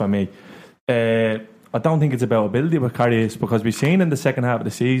Karius for me. I don't think it's about ability with Karius because we've seen in the second half of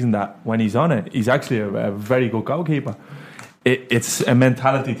the season that when he's on it, he's actually a very good goalkeeper. It's a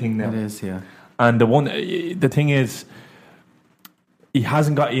mentality thing now. It is, yeah. And the thing is,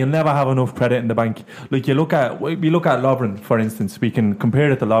 he'll never have enough credit in the bank. Like we look at Lovren, for instance. We can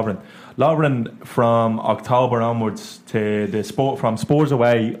compare it to Lovren. Lovren from October onwards to from Spurs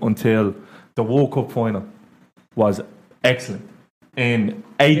away until the World Cup final was excellent in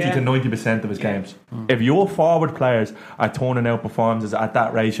 80 to 90% of his games. If your forward players are turning out performances at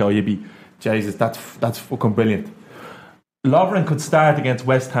that ratio, you'd be, Jesus, that's fucking brilliant. Lovren could start against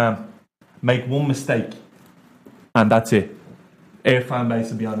West Ham, make one mistake, and that's it. Our fan base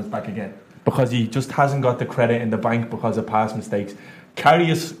will be on his back again because he just hasn't got the credit in the bank because of past mistakes.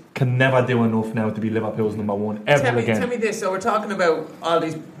 Karius can never do enough now to be Liverpool's number one again. Tell me this. So we're talking about all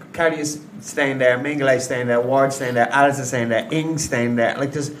these Karius staying there, Mingele staying there, Ward staying there, Alisson staying there, Ings staying there.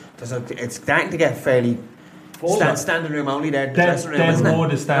 Like it's starting to get fairly standing room only there. Dressing room, isn't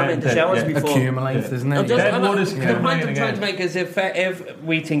it? Is starting the showers before accumulate, isn't it? The point I'm trying to make is if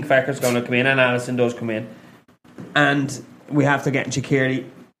we think Fekir's going to come in and Alisson does come in, and we have to get Shaqiri.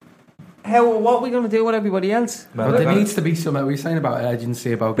 What are we going to do with everybody else? But there needs to be some. We were saying about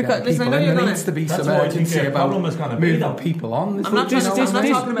urgency about getting people in. There needs to be some urgency about moving people on. I'm not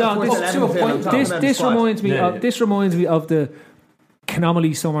talking about this reminds me of the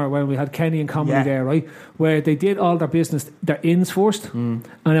Canomaly summer when we had Kenny and Comedy there, right? Where they did all their business, their ins first, and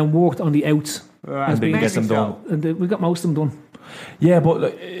then worked on the outs. And didn't get them done. And we got most of them done. Yeah,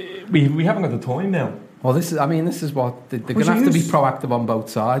 but we haven't got the time now. Well, this is what they're going to have to be proactive on both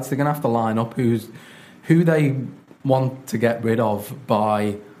sides. They're going to have to line up who they want to get rid of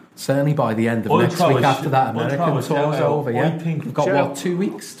certainly by the end of next week after that American tour's over. Yeah, we've got 2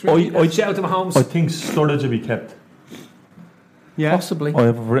 weeks? 3 weeks? Shout out to Mahomes. I think Sturridge will be kept. Yeah, possibly. I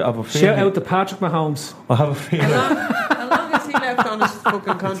have a feeling. Shout out to Patrick Mahomes. I have a feeling. How long has he left on his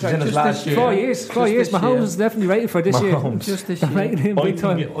fucking contract? Just last year. 4 years. 4 years. Mahomes is definitely rated for this year. Just this year. Rating him big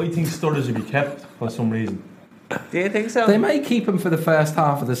time. I think Sturridge will be kept for some reason. Do you think so? They may keep him for the first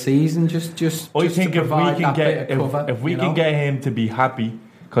half of the season. I think if we can get him to be happy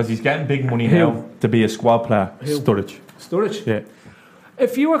because he's getting big money now to be a squad player. Sturridge. Yeah.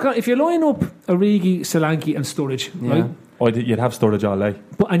 If you're lining up Origi, Solanke, and Sturridge, right? You'd have Sturridge all day.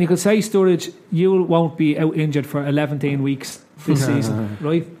 And you could say Sturridge, you won't be out injured for 11 weeks this season,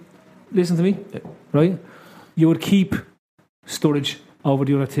 right? Listen to me, right? You would keep Sturridge over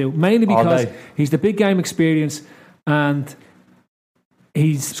the other two, mainly because he's the big game experience and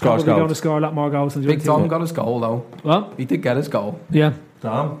he's probably going to score a lot more goals than Big Tom got his goal though. What? He did get his goal. Yeah.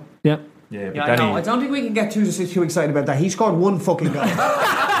 Tom? Yeah. I don't think we can get too excited about that. He scored one fucking goal.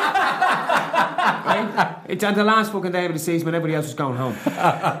 It's on the last fucking day of the season when everybody else was going home.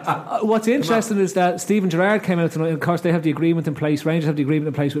 What's interesting is that Steven Gerrard came out tonight, and of course they have the agreement in place. Rangers have the agreement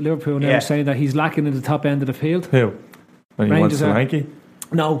in place with Liverpool now, saying that he's lacking in the top end of the field. Who? And he wants Solanke?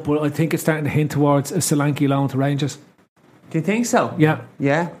 No, but I think it's starting to hint towards a Solanke loan to Rangers. Do you think so? Yeah.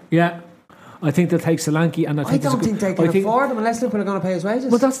 Yeah. I think they'll take Solanke, and I don't think they can afford him unless Liverpool are going to pay his wages.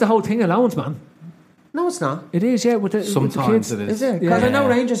 Well, that's the whole thing, allowance, man. No, it's not. It is, yeah. With the Sometimes with the kids. it is. Is it? Because Yeah. I know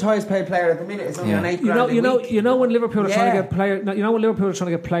Rangers' highest paid player at the minute is only on £8 grand a week. You know when Liverpool are trying to Yeah. get players. You know when Liverpool are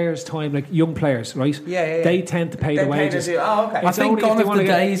trying to get players time, like young players, right? Yeah. They tend to pay They the pay wages. Oh, okay. I It's think only if they wanna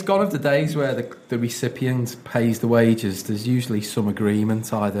gone of the days where the recipient pays the wages. There's usually some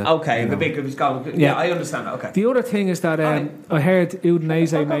agreement either. Okay, you the know. big was gone. Yeah, Yeah. I understand that. Okay. The other thing is that I heard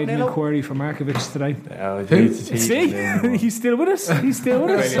Udinese Fuck up, made an Nilo. inquiry for Markovic today. See? See, he's still with us. He's still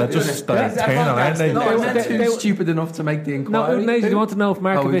with us. They're just Yeah. turning around. No, No, They- they're they- too stupid enough to make the No, inquiry. Udinese, they want to know if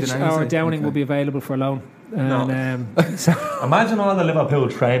Markovic Udinese, or Downing okay. will be available for loan. And, No. so Imagine all the Liverpool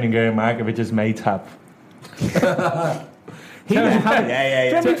training game Markovic's mates have. he was having. Yeah.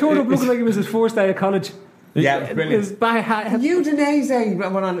 Remember he turned up looking like he was his first day of college. Yeah, His brilliant. back hat. Udinese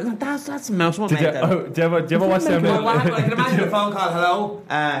went on. That's a mouse one, Did mate. you ever watch them? Well, what happened? I can imagine a phone call. Hello.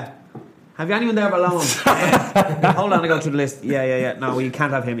 Have you anyone there for loan? Hold on, I go through the list. Yeah. No, you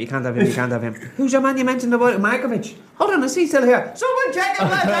can't have him. You can't have him. Who's your man you mentioned about Markovic? Hold on, is he still here? Someone check him.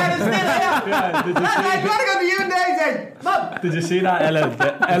 That man is still here. Yeah, did you That man, see- you gotta go to Udinese. Mum. Did you see that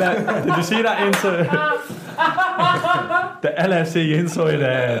Ella? Did you see that inside? The LFC inside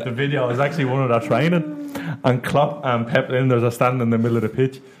the video is actually one of their training, and Klopp and Pep Linders are standing in the middle of the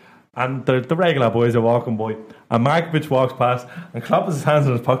pitch, and the regular boys are walking by, and Markovic walks past, and Klopp has his hands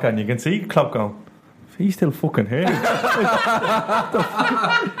in his pocket, and you can see Klopp going, "He's still fucking here."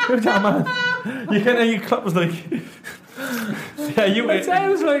 Who's that man? You can hear Klopp was like, "Yeah, you." It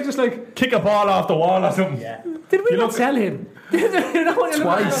sounds like just like. Kick a ball off the wall or something. Yeah. Did we You not look- sell him?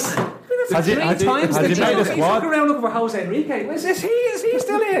 Twice. Has he times made a He's looking squad? around looking for Jose Enrique. Is he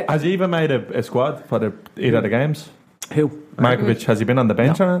still here? Has he even made a squad for either of the games? Who? Markovic, has he been on the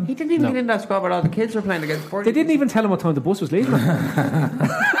bench or anything? He didn't even get in that squad where all the kids were playing against. They didn't even tell him what time the bus was leaving.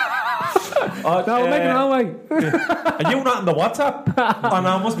 No, we're making our own way. Are you not in the WhatsApp? Oh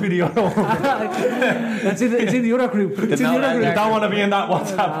no, it must be the other one. It's in the other group. It's in the other You group. don't want to be in that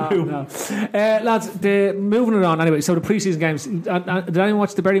WhatsApp group. No. Lads, moving it on anyway. So the pre-season games. Did anyone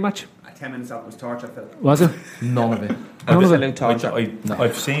watch the Bury match? 10 minutes out was torture, Phil. Was it? None of it. Absolute torture.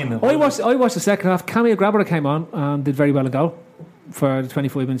 I've seen. I watched the second half. Camille Grabber came on and did very well in goal for the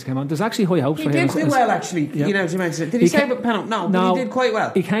 25 minutes he came on. There's actually high hopes He for him. did do well, actually. Yeah. You know, as you mentioned. Did he save a penalty? No, but he did quite well.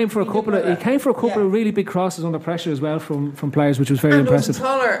 He came for a couple of really big crosses under pressure as well from players, which was very And there was a impressive.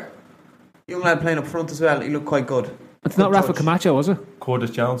 taller young lad playing up front as well. He looked quite good. It's not Good Rafa touch. Camacho, was it? Curtis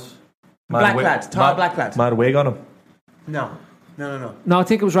Jones. Black lad, tall black lad. Mad wig on him. No. No, I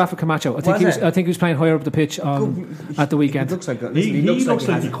think it was Rafa Camacho. I think he was playing higher up the pitch at the weekend. He looks like that. He looks like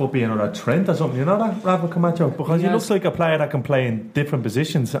has he it. could be another Trent or something. You know that, Rafa Camacho? Because he looks like a player that can play in different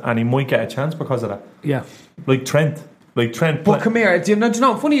positions, and he might get a chance because of that. Yeah. Like Trent. But come here, do you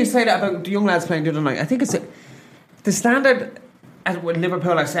know, funny you say that about the young lads playing the other night. I think it's the standard at what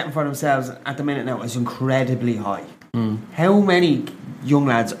Liverpool are setting for themselves at the minute now is incredibly high. How many young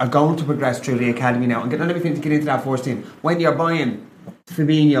lads are going to progress through the academy now and getting everything to get into that first team when you're buying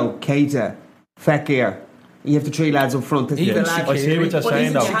Fabinho, Keita, Fekir? You have the three lads up front. Even The lads- I see what you're But saying,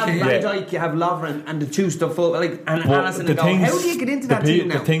 you though. have Van Yeah. Dijk, you have Lovren, and the two stuff full, like, and But Alisson and goal. How do you get into that team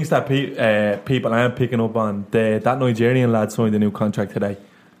now? The things that people aren't picking up on, that Nigerian lad signed a new contract today.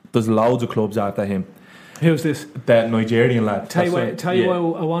 There's loads of clubs after him. Who's this? That Nigerian lad. Taiwo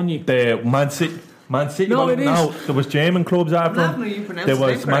Awoniyi. The Man City. No, it is. No, there was German clubs after Lavner, you him. pronounced There his name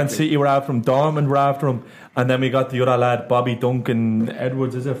was Man correctly. City were after him. Dortmund were after him. And then we got the other lad, Bobby Duncan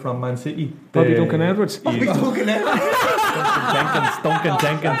Edwards, is it, from Man City? Bobby Duncan Edwards. Duncan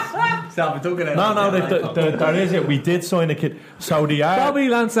Jenkins. Stop Duncan No, there is it. We did sign a kid. So they are... Bobby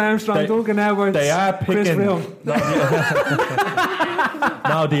Lance Armstrong, They- Duncan Edwards, They are Chris picking... Froome.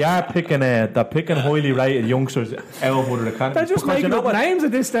 No, they are picking... they're picking highly rated youngsters out of the academy. They're just Because making up names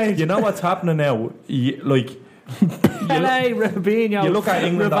at this stage. You know what's happening now? Pelé, Robinho, You look at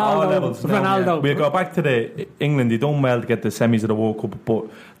England at all Rivaldo, levels. Ronaldo. We'll go back to the England. They done well to get the semis of the World Cup, but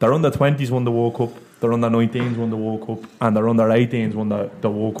their under 20s won the World Cup, their under 19s won the World Cup, and their under 18s won the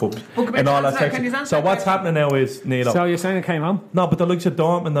World Cup. Can you answer So that what's question? happening now is Neil. So you're saying it came home? No, but the likes of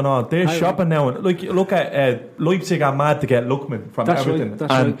Dortmund and all, they're shopping now. And look at Leipzig are mad to get Lookman from That's right, everything,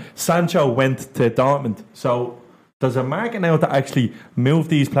 that's and right. Sancho went to Dortmund. So. There's a market now to actually move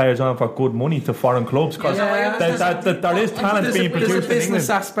these players on for good money to foreign clubs because there is talent being There's a produced in business England.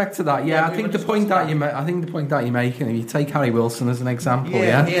 aspect to that. Yeah, I think the point that you're making, if you take Harry Wilson as an example,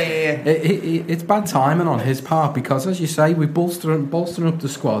 it's bad timing on his part because, as you say, we're bolstering up the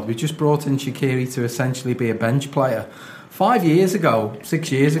squad. We just brought in Shaqiri to essentially be a bench player. 6 years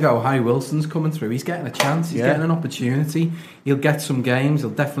ago, Harry Wilson's coming through. He's getting a chance. He's getting an opportunity. He'll get some games. He'll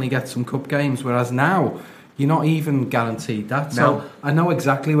definitely get some cup games. Whereas now, you're not even guaranteed that. So No. I know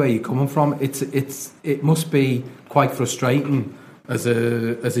exactly where you're coming from. It must be quite frustrating as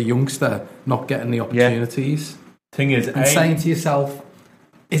a youngster not getting the opportunities. Thing is, And saying to yourself,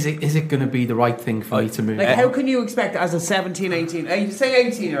 is it going to be the right thing for me to move? Like, on? how can you expect as a 17, 18, say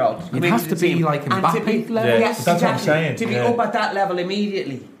 18-year-old? You'd have to be like Mbappe level. Yeah, Yes, that's what I'm exactly. saying, To be yeah. up at that level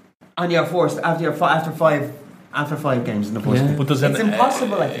immediately, and you're forced after five games in the first. Yeah. But It's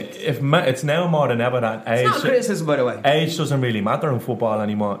impossible, I think. It's now more than ever that It's not age. criticism, by the way. Age doesn't really matter in football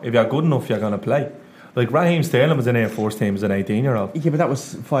anymore. If you're good enough, you're going to play. Like Raheem Sterling was in our first team as an 18-year-old. Yeah, but that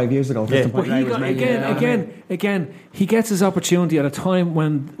was 5 years ago. Yeah. But he got, again, he gets his opportunity at a time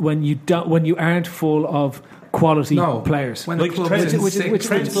when you aren't full of quality players. When Like the club Trent- is in which- sixth which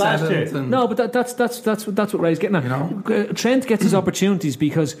and Trent last year. seventh and- No, but that's what Ray's getting at. You know? Trent gets his opportunities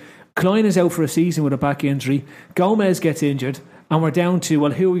because Klein is out for a season with a back injury. Gomez gets injured. And we're down to,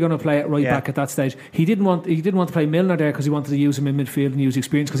 well, who are we going to play at right back at that stage? He didn't want to play Milner there because he wanted to use him in midfield and use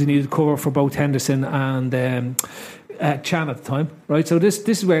experience because he needed cover for both Henderson and Chan at the time, right? So this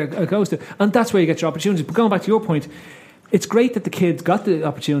is where it goes to, and that's where you get your opportunities. But going back to your point, it's great that the kid got the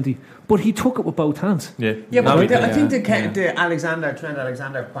opportunity, but he took it with both hands. Yeah, Yeah, but No, I think the Trent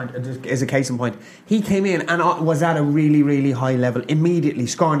Alexander point is a case in point. He came in and was at a really, really high level immediately,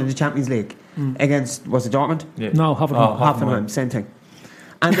 scoring in the Champions League against, was it Dortmund? Yeah. No, Hoffenheim. Hoffenheim, same thing.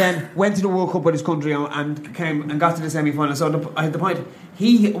 And then went to the World Cup with his country and came and got to the semi-final. So the point,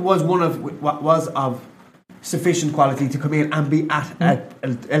 he was of sufficient quality to come in and be at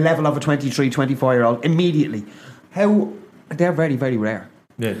a level of a 23, 24-year-old immediately. They're very, very rare.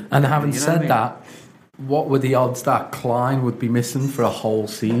 Yeah. And having You know said what I mean? that, what were the odds that Klein would be missing for a whole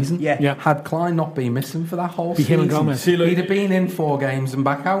season? Yeah. Had Klein not been missing for that whole Be him season, and Gomez. See, like- he'd have been in 4 games and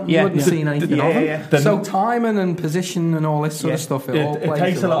back out. Yeah. You wouldn't have seen anything of him. yeah. So timing and position and all this sort of stuff, it all It plays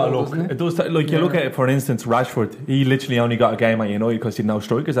takes a lot of role, luck. doesn't It does. Like you look at it, for instance, Rashford. He literally only got a game at United because he had no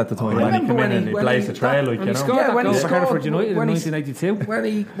strikers at the time. I when he remember came when in and he- he when blazed he- the trail, like And you he know. scored that when he goal for scored- Hereford United in when he- 1982.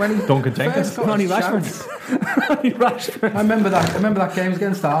 When he Duncan Jenkins. first got Ronnie his Rashford. chance. Ronnie Rashford. I remember that game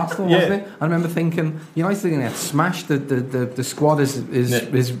against Arsenal, Yeah. wasn't it? I remember thinking, United are going to get smashed. The squad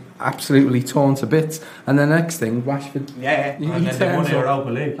is absolutely torn to bits. And the next thing, Rashford, he And then they won turns the up, Europa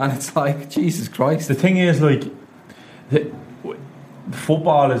League. and it's like, Jesus Christ. The thing is, like,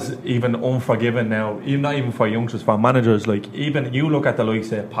 football is even unforgiving now. Even not even for youngsters, for managers. Like, even you look at the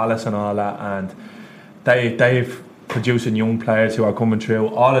likes of Palace and all that, and they've producing young players who are coming through.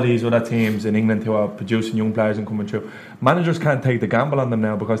 All of these other teams in England who are producing young players and coming through. Managers can't take the gamble on them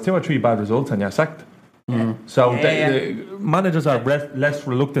now because 2 or 3 bad results and you're sacked. So the managers are less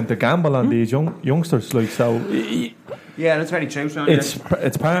reluctant to gamble on these youngsters. Like, so Yeah, that's very true, Sean. it's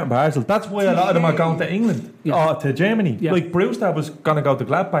part and parcel. That's why a lot of them are going to England or to Germany. Yeah. Like Brewster was going to go to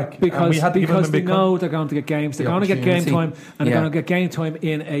Gladbach and we had to give him a because they big know they're going to get games. They're The going to get game opportunity. time, and they're going to get game time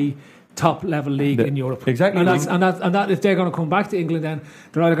in a top level league in Europe. Exactly. And that if they're going to come back to England, then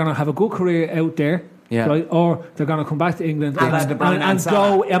they're either going to have a good career out there. Yeah. Right, or they're going to come back to England And and De Bruyne and go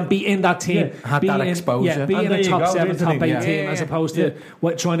Salah. and be in that team, Have be that in, exposure. be And in there a you top go, 7, isn't top it? 8 Yeah. team, as opposed to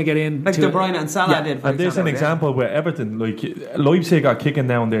trying to get in. Like to De Bruyne and Salah did. For And there's an example where Everton, like Leipzig, are kicking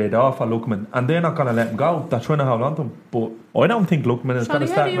down their door for Lookman, and they're not going to let him go. They're trying to hold on to him, but I don't think Lookman is going to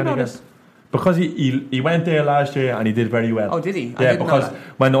start many games. Because he went there last year and he did very well. Oh, did he? I Yeah, didn't know because that.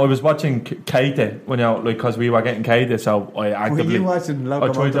 when I was watching Keita, because we were getting Keita, so I actively. you watching I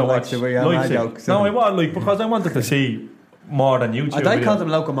tried to watch Leipzig? Were you on that Leipzig. joke? No, I was because I wanted to see more than YouTube. I videos. called him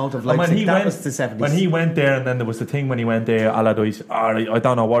Locomotive And Leipzig. That was the 70s. when he went there, and then there was the thing when he went there, Allardyce, I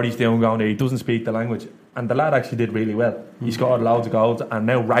don't know what he's doing going there. He doesn't speak the language, and the lad actually did really well. He scored loads of goals, and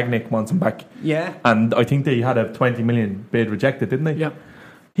now Ragnick wants him back. Yeah. And I think they had a 20 million bid rejected, didn't they? Yeah.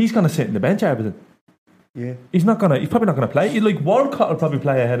 He's going to sit in the bench, Everton. Yeah. He's probably not going to play. Like Walcott will probably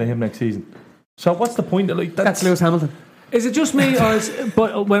play ahead of him next season. So what's the point? Like That's Lewis Hamilton. Is it just me,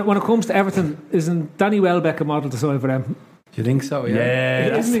 but when it comes to Everton, isn't Danny Welbeck a model to sign for them? Do you think so? Yeah,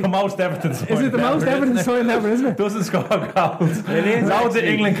 that's Isn't he- the most Everton sign. Is it the most Everton sign ever, isn't it? Doesn't score goals. It is Loads of actually.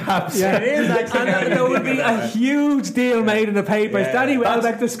 England caps. Yeah, It is actually. And there would be a huge deal made in the papers. Yeah. Danny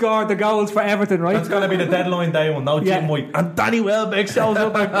Welbeck to score the goals for Everton, right? That's going to be the deadline day one. No Yeah. Jim White. And Danny Welbeck shows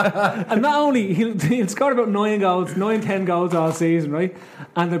up. And not only he'll score about 10 goals all season, right?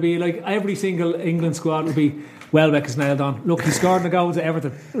 And there'll be like every single England squad will be Welbeck is nailed on. Look, he scored the goals at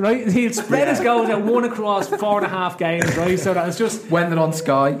Everton, right? He'll spread his goals out one across 4.5 games, right? So that it's just When they're on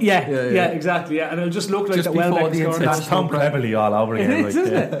Sky. yeah, exactly, yeah. And it'll just look like Just that before Welbeck the scored. international It's Tom Cleverley all over It again. is,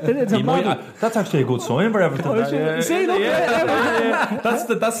 isn't it? It's a He might- model. that's actually a good sign for Everton. that, yeah. See, look, Yeah.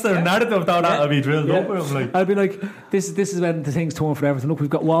 That's their narrative, though. That'll be drilled Yeah. over him. Like. I'll be like, this is when the thing's torn for Everton. Look, we've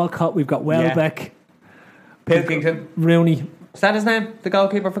got Walcott, we've got Welbeck. Pilkington. Rooney. Is that his name? The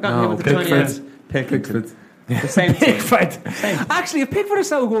goalkeeper? Forgotten him with the 20 years. Pilkington. The same thing. Pickford. Actually, if Pickford is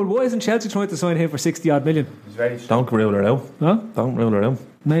so good, why isn't Chelsea trying to sign him for 60 odd million? Don't rule her out. Huh? Don't rule her out.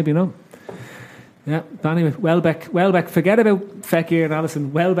 Maybe not. Yeah, but anyway, Welbeck, forget about Fekir and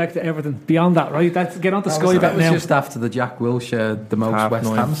Alisson. Welbeck to everything. Beyond that, right? Get on the Sky Bet That was now. just after the Jack Wilshere, the most Half West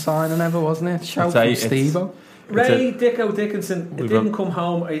nine. Ham signing ever, wasn't it? Shout I'd from say Steve-O. Ray Dicko Dickinson, it We've didn't got- come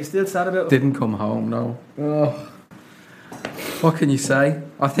home. Are you still sad about it? Didn't come home, no. Ugh. What can you say?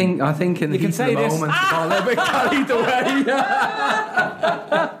 I think in the You can heat of say the this. moment, I got a little bit carried away.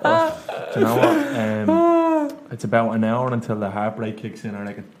 Do you know what? It's about an hour until the heartbreak kicks in, I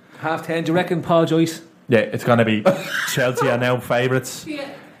reckon. 10:30. Do you reckon Paul Joyce? Yeah, it's going to be Chelsea are now favourites. Do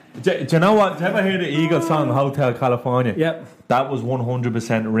you know what? Did you ever hear the Eagles song Hotel California? Yep. That was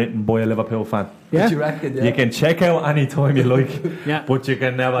 100% written by a Liverpool fan. Yeah. Do you reckon? Yeah. You can check out any time you like, Yeah. but you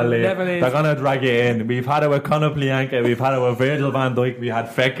can never leave. Never leave. They're going to drag you in. We've had it with Conor Plianka, we've had it with Virgil van Dijk, we had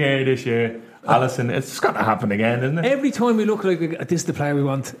Fekir this year, Alisson. It's just going to happen again, isn't it? Every time we look like this is the player we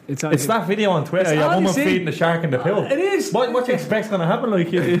want, it's like It's that video on Twitter, It's your all you woman see. feeding the shark in the pill. It is. What do you expect's going to happen? Like,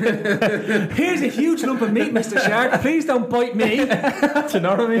 Here's a huge lump of meat, Mr. Shark. Please don't bite me. do you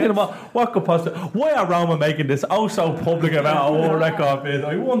know what I mean? What could possibly? Why are Roma making this so public about our record bid?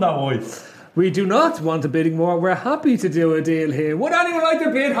 I wonder why. We do not want a bidding war. We're happy to do a deal here. Would anyone like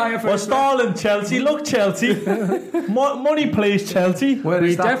to bid higher for We're us? stalling Chelsea. Look, Chelsea. Money, please, Chelsea. Where We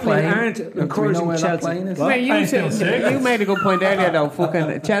is that definitely plane? aren't Do we know encouraging where that Chelsea. plane is? What? Mate, I ain't still you made a good point earlier though.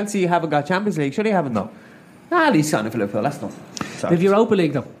 Fucking Chelsea haven't got Champions League. Sure they haven't. No. At least signing for Liverpool. That's not. They've Europa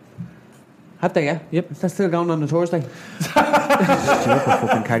League though. Have they? Yeah. Yep. That's still going on Thursday.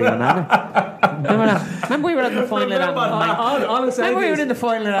 Fucking carry on, Remember that? Remember we were in the final of that. Honestly, Remember we were in the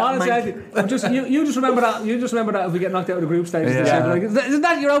final of that. honestly, you just remember that. You just remember that if we get knocked out of the group stage. Yeah. Like, isn't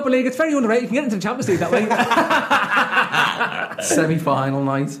that Europa League? It's very underrated. You can get into the Champions League that way. Semi-final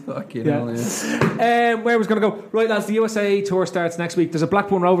night. Fucking hell, yeah. Where was going to go? Right, lads. The USA tour starts next week. There's a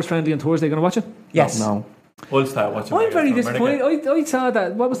Blackburn Rovers friendly on Thursday. Going to watch it? Yes. No. We'll start watching. I'm very America. disappointed. I saw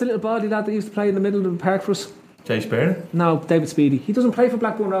that. What was the little body lad that used to play in the middle of the park for us? Jay Spear, No, David Speedy. He doesn't play for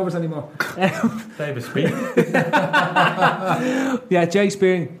Blackburn Rovers anymore. David Spear. Yeah, Jay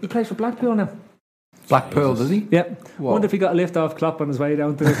Spearing. He plays for Blackpool now. Blackpool, does he? Yeah. Whoa. Wonder if he got a lift off Klopp on his way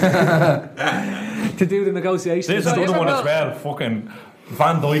down to to do the negotiations. There's another one as well. Fucking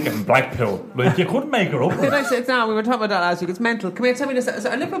Van Dijk and Blackpool. Like, you couldn't make her up. Did I say it's now? We were talking about that last week. It's mental. Come here, tell me this.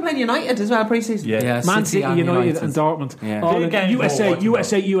 Are Liverpool playing United as well pre-season? Yeah. Man City, and United and Dortmund. Yeah. All Big in game USA, for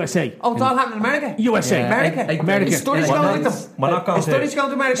USA, USA. Oh, it's all happening in America. USA. Yeah. America. America. Is Sturridge going with them? We're not going Is Sturridge going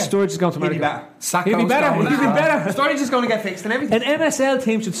to America? Sturridge is going to He'll be America. better. He'll be better. He'll be better. Sturridge is going to get fixed and everything. An MSL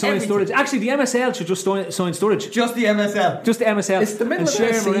team should sign Everything. Sturridge. Actually, the MSL should just sign Sturridge. Just the MSL. Just the MSL. It's the middle and of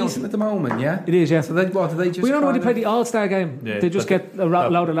their share him around. season at the moment, yeah? It is, yeah. So they just We don't know when they kind play of- the All-Star game. Yeah, They just but get a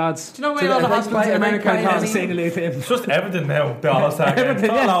load of lads. Do you know So where all the they hospitals play- in America they play are? That's a single league team. It's just Everton now. The All-Star game. Everton,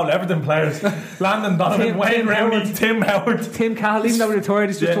 It's all yeah. old Everton players. Landon Donovan, Tim Wayne Rooney, Howard. Tim Howard. Tim Cahill, even though we're retired,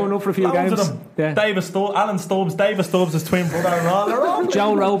 he's just turned up for a few Loads games. of them. Yeah. Alan Stubbs, David Stubbs, his twin brother and all. They're all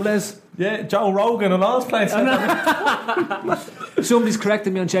Joe Robles. Yeah, Joe Rogan and all those players. Somebody's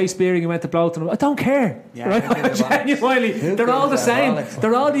correcting me on Jay Spearing. He went to Bloughton. I don't care. Right? Genuinely, they're all the same.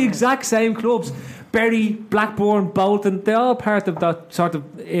 They're all the exact same clubs. Bury, Blackburn, Bolton. They're all part of that sort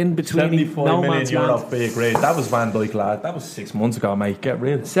of in between 75 no million man's euro land. fee agreed. That was Van Dijk, lad. That was 6 months ago, mate. Get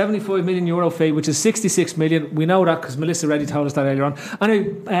real. 75 million euro fee, which is 66 million. We know that because Melissa Reddy told us that earlier on. Anyway,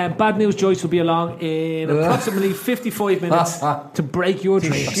 bad news. Joyce will be along in approximately 55 minutes to break your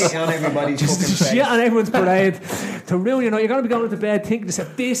dreams. Shit on everybody's Just fucking shit face. on everyone's parade to ruin your night. You're going to be going to bed thinking to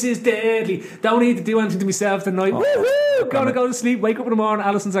yourself, this is deadly. Don't need to do anything to myself tonight. Woo-hoo! Going to go to sleep. Wake up in the morning.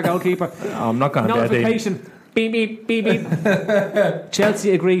 Alison's our goalkeeper. I'm not going to bed. Notification. Beep, beep, beep, beep.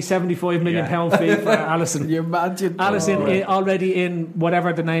 Chelsea agree £75 million fee for Alisson. Can you imagine? Alisson already in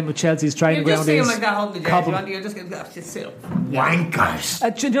whatever the name of Chelsea's training You just ground see him is. like that holding the Cobble. jersey. You're just going to sit up.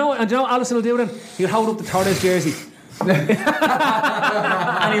 Wankers. Do you know Alisson will do then? He'll hold up the Torres jersey.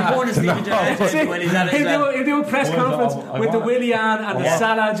 And he's born a sleeping jersey when he's at his He'll do a press Boys, conference I with the want- Willian and the want-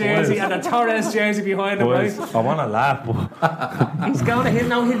 Salah jersey boys. and the Torres jersey behind him, Boys, right? I want to laugh, but He's going to hit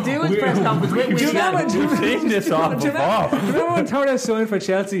now. He'll do his press conference with Do you remember? Willian. we've seen this all Do you remember when Torres signed for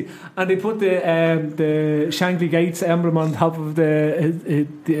Chelsea and they put the Shankly Gates emblem on top of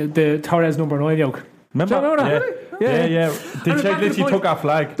the Torres number 9 yoke? remember? Do you remember that? Yeah. And They back to the literally point- took our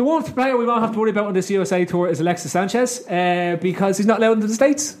flag. The one player we won't have to worry about on this USA tour is Alexis Sanchez because he's not allowed into the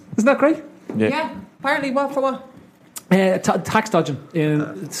States. Isn't that great? Yeah. Apparently, what for what? Tax dodging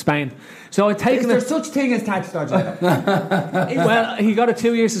in Spain. So I'd taken Is there such thing as tax dodging? well, he got a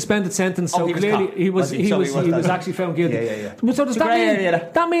 2-year suspended sentence. So he was clearly caught. he was actually found guilty. Yeah. So does It's a grey area,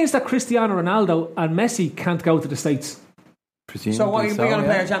 that means that Cristiano Ronaldo and Messi can't go to the States? So what are we going to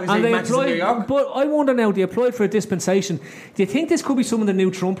play our Champions League matches in New York? But I wonder now, they applied for a dispensation. Do you think this could be some of the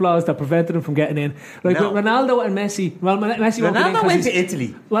new Trump laws that prevented them from getting in? Like No. with Ronaldo and Messi. Well, Messi won't get in Ronaldo 'cause went to he's-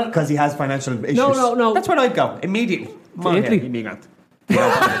 Italy Well- because he has financial issues. No. That's where I'd go immediately. Come on Italy? here, immigrant. Give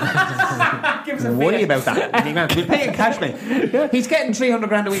us a worry about that. Immigrant. We'll pay in cash, mate. He's getting 300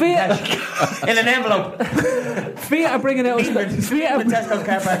 grand a week in cash in an envelope. Fiat are bringing out Tesco's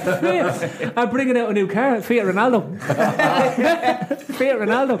car park. Fiat are bringing out a new car. Fiat Ronaldo. Fiat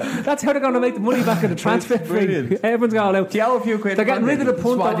Ronaldo. That's how they're going to make the money back in the transfer fee. Everyone's going out. Do you owe a few quid? They're getting rid of the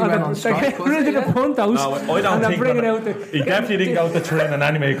puntos. They're getting rid of the puntos. No, I and don't they're think bringing that. out the. He definitely didn't go to Turin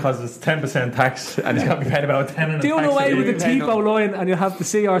anyway because it's 10% tax and he's got to be paid about 10 in Do tax. away with the Pay Tipo line and you'll have the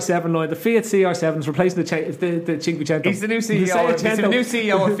CR7 line. The Fiat CR7 is replacing the Cinquecento. He's the new CEO. He's the new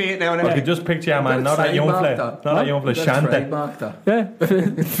CEO of Fiat now. I could just picture him, man. Not that young fella. Not that young fella. Shante. Yeah,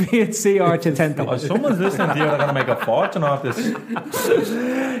 Fiat CR500. Oh, someone's listening to you. They're going to make a fortune off this.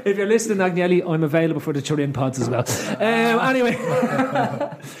 If you're listening, Agnelli, I'm available for the Turin pods as well. Anyway,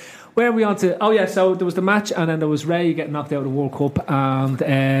 where are we on to? Oh yeah, so there was the match, and then there was Ray getting knocked out of the World Cup,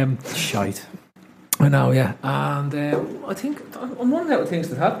 and Shite. I know, yeah, and I think I'm running out of things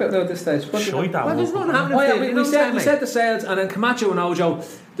to talk about now at this stage. Shite that Well, there's one. nothing happening. Oh yeah, we said the sales, and then Camacho and Ojo,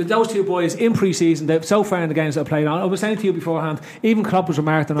 those two boys in pre-season, they've so far in the games that are played on. I was saying to you beforehand, even Klopp was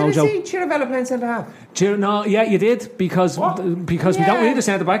remarked on Did Ojo. you see Chiravella playing centre half? No, yeah, you did because we don't need a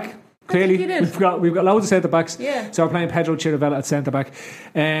centre back. Clearly, you did. we've got loads of centre backs. Yeah. So we're playing Pedro Chiravella at centre back.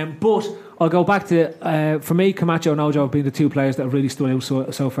 But I'll go back to for me, Camacho and Ojo have been the two players that have really stood out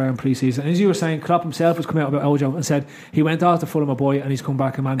so far in pre-season. And as you were saying, Klopp himself has come out about Ojo and said he went off to Fulham a boy and he's come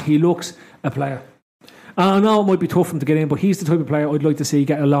back, and man, he looks a player. I know it might be tough for him to get in, but he's the type of player I'd like to see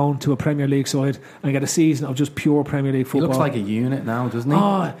get a loan to a Premier League side and get a season of just pure Premier League football. He looks like a unit now, doesn't he?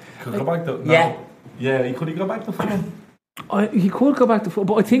 Oh, Could go back to Yeah. Yeah, could he go back to Fulham? he could go back to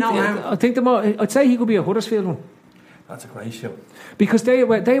football, but I think I'd say he could be a Huddersfield one. That's a great show. Because they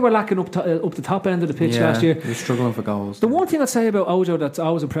were lacking up the top end of the pitch last year. They're struggling for goals. The one thing I'd say about Ojo that's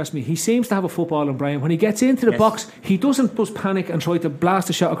always impressed me, he seems to have a footballing brain. When he gets into the box, he doesn't just panic and try to blast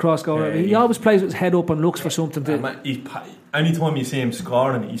a shot across goal. He always plays with his head up and looks for something to. Anytime you see him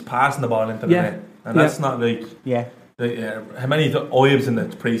scoring, he's passing the ball into the net. And that's not like... Yeah. How many Ibs in the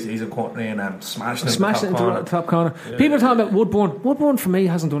pre-season country and smashing it into the top corner. People are talking about Woodburn. Woodburn for me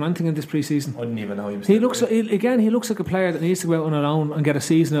hasn't done anything in this pre-season. I didn't even know he was. He looks like a player that needs to go out on a loan and get a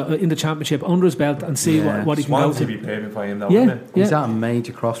season in the Championship under his belt and see what he can go Swansea to. be paving for him though, Yeah, wouldn't it? He's at a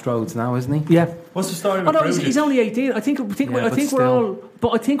major crossroads now, isn't he? Yeah. What's the story? Oh no, he's only 18. I think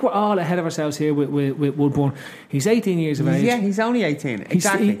we're all ahead of ourselves here with Woodburn. He's 18 years of age. Yeah, he's only 18.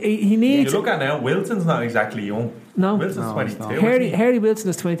 Exactly. He needs. You look at now, Wilson's not exactly young. No. Wilson's 22. Harry Wilson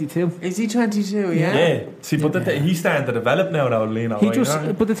is 22. Is he 22? Yeah. Yeah. See, but he's starting to develop now, Lino.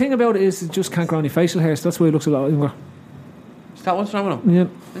 But the thing about it is, he just can't grow any facial hair, so that's why he looks a lot younger. Is that what's wrong with him?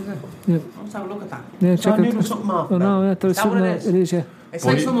 Yeah. Is it? Yeah. Let's have a look at that. Yeah, So check I it. knew something off. Oh, no, yeah, there's Is that what something. it is? It is, yeah. It's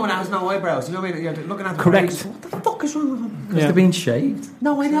like someone that has no eyebrows. You know what I mean? You're looking at the Correct. face. What the fuck is wrong with him? Because they're being shaved.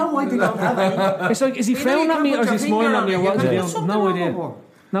 No, I know. I don't have any. It's like, is he You know, frowning you at me can't or is put he your smiling finger at me or on what is it. he There's doing? something No wrong idea. with her.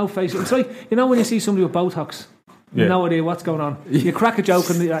 No face. It's like, you know when you see somebody with Botox, Yeah. no idea what's going on. You crack a joke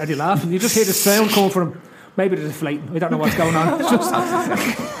and you're laughing. You just hear the sound coming from him. Maybe they're deflating. I don't know what's going on. It's just,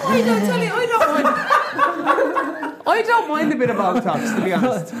 I don't tell you. I don't mind. I don't mind a bit of Botox, to be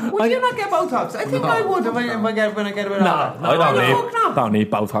honest. Would you not get Botox? I think I would if I get a bit of it. I don't need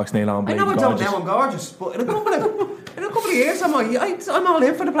Botox, Neil. I know I don't now. I'm gorgeous, but in a couple of years, I'm all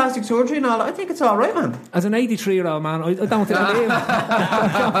in for the plastic surgery and all. I think it's all right, man. as an 83-year-old man, I don't think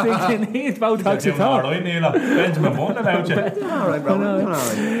you need Botox at all. Alright, Neil. Benjamin Button about you. All right, bro. All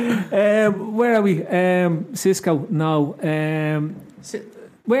right. Where are we? Cisco? No.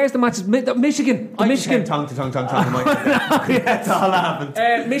 Where's the matches? Michigan. Michigan. Tongue to tongue. That's all that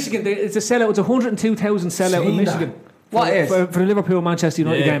happened. Michigan. It's a sellout. It's 102,000 sellout in Michigan. What is? For the Liverpool Manchester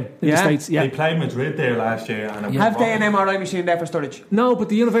United game in the States? Yeah. They played Madrid there last year. And Have they an MRI machine there for storage? No, but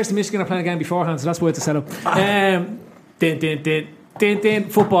the University of Michigan are playing a game beforehand, so that's why it's a sellout. Din,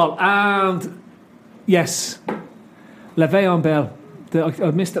 football. And yes, Le'Veon Bell.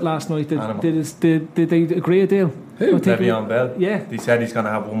 I missed it last night. Did they agree a deal? Who? Le'Veon Bell? Yeah. He said he's going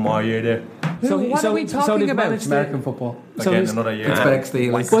to have one more year there. What are we talking about? American football. Again, another year. Pittsburgh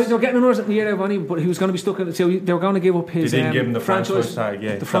Steelers. Well, they're getting another year out of money, but he was going to be stuck in it. So they were going to give up his They didn't give him the franchise tag,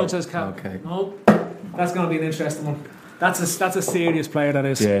 yeah. The franchise cap. Okay. No, that's going to be an interesting one. That's a serious player, that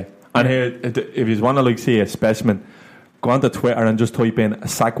is. Yeah. And here, if you want to like see a specimen, go onto Twitter and just type in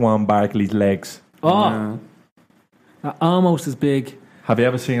Saquon Barkley's legs. Oh, almost as big Have you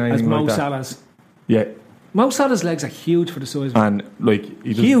ever seen as anything Mo like that? Salah's. Yeah. Mo Salah's legs are huge for the size. And like he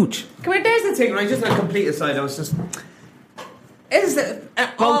just, Huge. Come here, there's the thing, right? Just a complete aside. I was just. Is it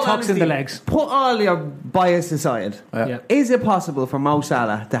Botox in the legs. Put all your bias aside. Yeah. Is it possible for Mo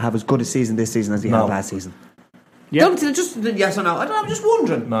Salah to have as good a season this season as he had last season? Yeah. Don't just yes or no. I'm just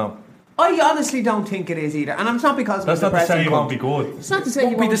wondering. no. I honestly don't think it is either, and it's not because That's of not to say depressing he won't be cunt. good. It's not to say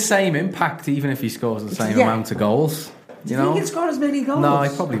Won't he be won't. the same impact even if he scores the same Yeah. amount of goals. Do You you think know? he'll score as many goals? No,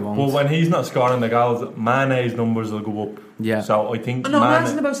 he probably won't. But when he's not scoring the goals, Mane's numbers will go up. Yeah. So I think No, I'm Mane.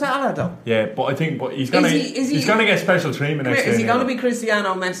 asking about Salah though. Yeah, but I think he's gonna he's gonna get special treatment next year. Is he going to be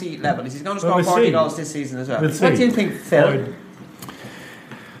Cristiano Messi level? Is he going to Well, score we'll 40 see. goals this season as well? We'll What see. do you think, Phil?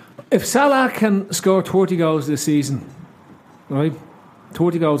 If Salah can score 30 goals this season, right?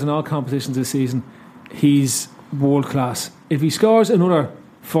 30 goals in all competitions this season, he's world class. If he scores another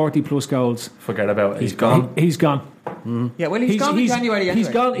 40 plus goals, Forget about it. He's gone. he's gone. Yeah, well, he's gone in January anyway. He's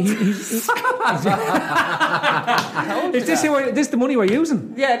gone. Is this the money we're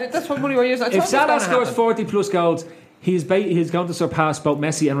using? Yeah, that's what money we're using. I If thought Salah it was gonna scores happen. 40 plus goals, he's going to surpass both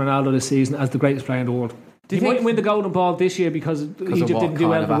Messi and Ronaldo this season as the greatest player in the world. He you think- might win the Golden Ball this year because of Egypt what didn't do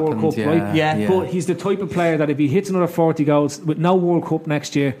well kind in of the World happened, Cup, yeah. right? Yeah. But he's the type of player that if he hits another 40 goals with no World Cup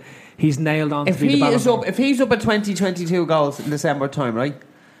next year, he's nailed on If to be the he Ballon is d'Or. up, if he's up at 22 goals in December time, right?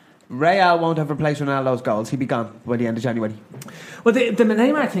 Real won't have replaced Ronaldo's goals. He'll be gone by the end of January. Well, the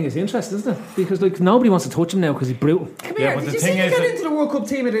Neymar thing is interesting, isn't it? Because like nobody wants to touch him now because he's brutal. Come Yeah, here, but did the you see thing him is get that- into the World Cup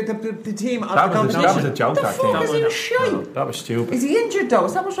team, the team of That the was a competition? joke, The that fuck thing. is he shite? That was stupid. Is he injured though?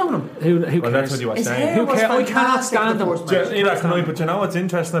 Is that what's wrong with him? Who Well, cares? that's what you were His saying. hair was Who cares? I cannot fantastic stand the him. first match. But you know what's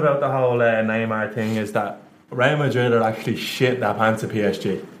interesting about the whole Neymar thing is that Real Madrid are actually shit their pants at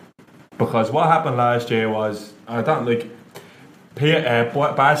PSG. Because what happened last year was, I don't like,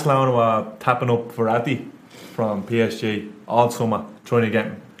 Barcelona were tapping up Verratti from PSG all summer, trying to get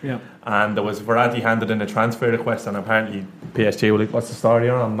him. Yeah. And there was Verratti handed in a transfer request, and apparently PSG were like, "What's the story?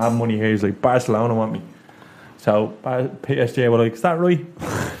 You're on mad money here." He's like, "Barcelona want me." So PSG were like, "Is that right?"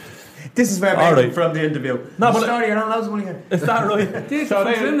 This is where All right. from the interview. No, but Sorry, you're not loads of money here. Is that right? So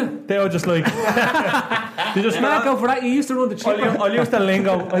they were just like, they just Marco for that, you used to run the chip. I'll use the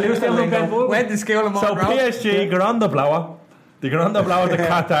lingo. I'll use the lingo. Went to school in So Monroe. PSG got on the blower. They got on the blower to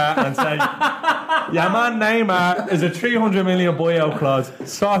Qatar and say, "Yeah, man, Neymar is a 300 million buyout clause.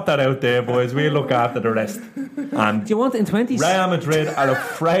 Sort that out there, boys. We'll look after the rest." And Do you want it in 20s? Real Madrid are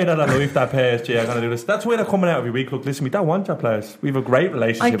afraid of the life that PSG are going to do this. That's why they're coming out every week. Look, listen, we don't want your players. We have a great I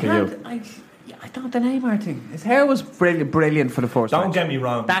relationship with you. can't. I don't the Neymar thing. His hair was brilliant for the first Don't match. get me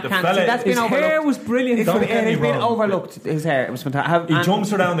wrong. That The can't, fella- see, that's been His hair overlooked. was brilliant. It's Don't been, get me it's been wrong. overlooked. His hair. It was fantastic. He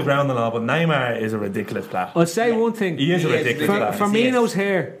jumps around the ground and all, but Neymar is a ridiculous player. I'll say one thing. He is a He is ridiculous ridiculous. player. Firmino's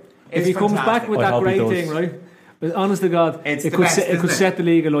hair, if It's he comes fantastic. back with I that hope he great does. thing, right? But honest to God, It's it the could best, set, it isn't could it? set the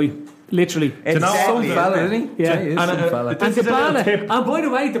league alight. Literally. It's know deadly, what? isn't Fella, it? isn't he? Yeah. He is And, some fella. And This is a little Dybala, tip. and by the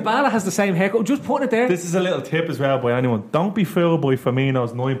way, Dybala has the same haircut. Just putting it there. This is a little tip as well by anyone. Don't be fooled by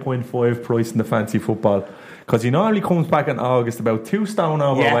Firmino's 9.5 price in the fancy football. Because he normally comes back in August about 2 stone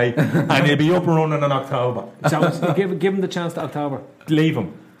overweight and he'll be up and running in October. So give him the chance to October. Leave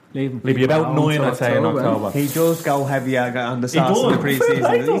him. Leave him. He'll be about 9, I'd say, in October. He does go heavy on the sauce does. in the pre-season.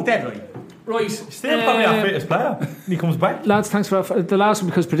 Right, He's dead right. Right. Still probably our fittest player. And he comes back. Lads, thanks for the last one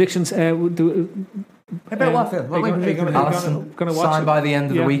because predictions. About what, Phil? What am I predicting? Alisson, gonna watch signed it? by the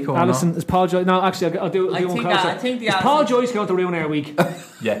end of the week or Alisson, is Paul Joyce? No, actually, I'll do I one think closer. that- I think the Is Paul Alisson- Joyce going to ruin our week?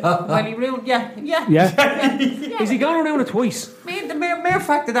 Yeah. Well, he ruined. Yeah. Yeah. Is he going to ruin it twice? Man, the mere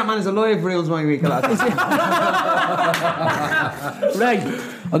fact that man is alive ruins my week a lot. Right.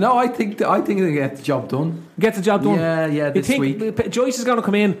 Oh, no, I think they get the job done. Get the job done. Yeah, You this think week. Joyce is going to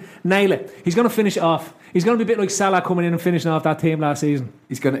come in, nail it. He's going to finish it off. He's going to be a bit like Salah coming in and finishing off that team last season.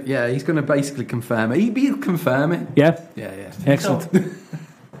 He's gonna basically confirm it. He'll confirm it. Yeah. Yeah. Excellent.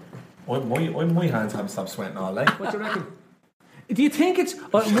 My hands haven't stopped sweating all day. What do you reckon? Do you think it's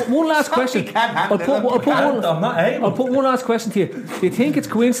one last question? I'll put I'm not able. I'll put one last question to you. Do you think it's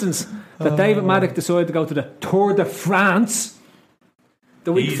coincidence that David Maddock decided to go to the Tour de France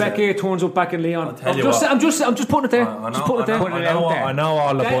the week He's Fekir turns up back in Lyon? tell you I'm just putting it there. Just putting it there. I know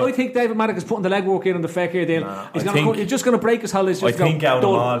all I about think David Maddock is putting the legwork in on the Fekir deal. He's I he's just going to break his holidays. I Just to think go, out of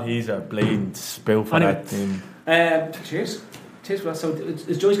done. all, he's a bleeding spill for Anyway. that team. Cheers. Cheers for that. So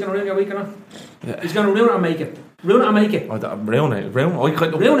is Joyce going to ruin your week or not? Yeah. He's going to ruin it or make it. Ruin it or make it. Ruin it.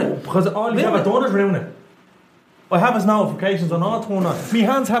 Ruin it. Because all he's ever done is ruin it. I have his notifications on all turn on. My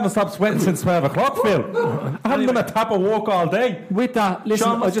hands haven't stopped sweating since 12 o'clock, Phil. I haven't done a tap of work all day. With that,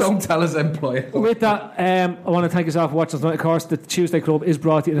 listen, Don't tell his employer. With that, I want to thank you all for watching tonight. Of course, the Tuesday Club is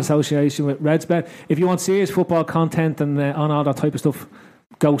brought to you in association with Redsbet. If you want serious football content and on all that type of stuff,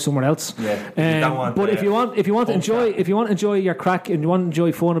 go somewhere else. Yeah, but if you want to enjoy your crack and you want to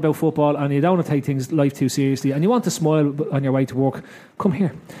enjoy fun about football and you don't want to take things life too seriously and you want to smile on your way to work, come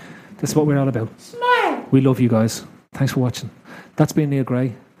here. That's what we're all about. Smile. We love you guys. Thanks for watching. That's been Neil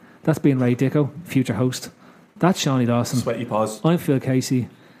Gray. That's been Ray Dicko, future host. That's Shawnee Dawson. Sweaty paws. I'm Phil Casey.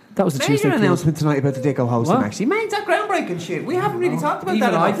 That was the Tuesday Club. announcement tonight about the Dicko hosting, What? actually. Man, that groundbreaking shit. We haven't really talked about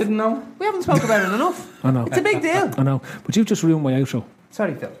Even that I enough. didn't know. We haven't spoken about it enough. I know. It's a big deal. I know. But you've just ruined my outro.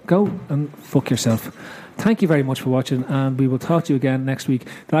 Sorry, Phil. Go and fuck yourself. Thank you very much for watching, and we will talk to you again next week.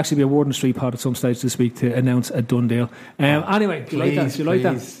 There'll actually be a Warden Street pod at some stage this week to announce a done deal. Anyway, do you like that? Do you like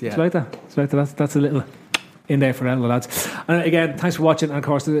that? Please, yeah. Do you like that? Do you like that? That's a little in there for the lads. And again, thanks for watching. And of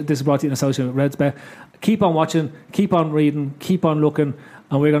course, this is brought to you in association with Redsbet. Keep on watching, keep on reading, keep on looking,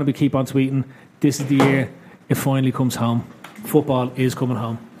 and we're going to be keep on tweeting. This is the year it finally comes home. Football is coming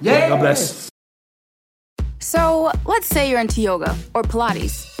home. Yeah. God bless. So, let's say you're into yoga or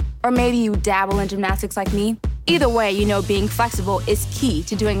Pilates, or maybe you dabble in gymnastics like me. Either way, you know being flexible is key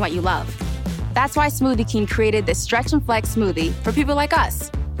to doing what you love. That's why Smoothie King created this Stretch and Flex smoothie for people like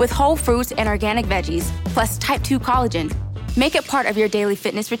us, with whole fruits and organic veggies, plus type 2 collagen. Make it part of your daily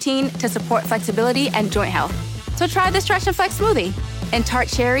fitness routine to support flexibility and joint health. So try the Stretch and Flex smoothie in tart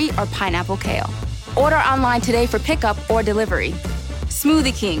cherry or pineapple kale. Order online today for pickup or delivery.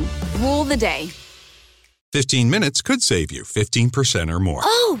 Smoothie King, rule the day. 15 minutes could save you 15% or more.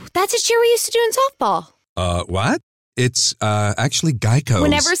 Oh, that's a cheer we used to do in softball. What? It's actually Geico.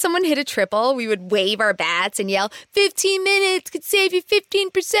 Whenever someone hit a triple, we would wave our bats and yell, 15 minutes could save you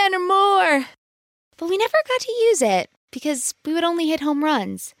 15% or more. But we never got to use it because we would only hit home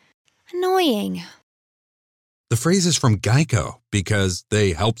runs. Annoying. The phrase is from Geico because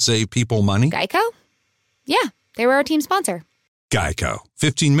they help save people money. Geico? Yeah, they were our team sponsor. Geico.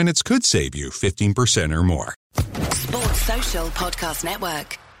 15 minutes could save you 15% or more. Sports Social Podcast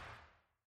Network.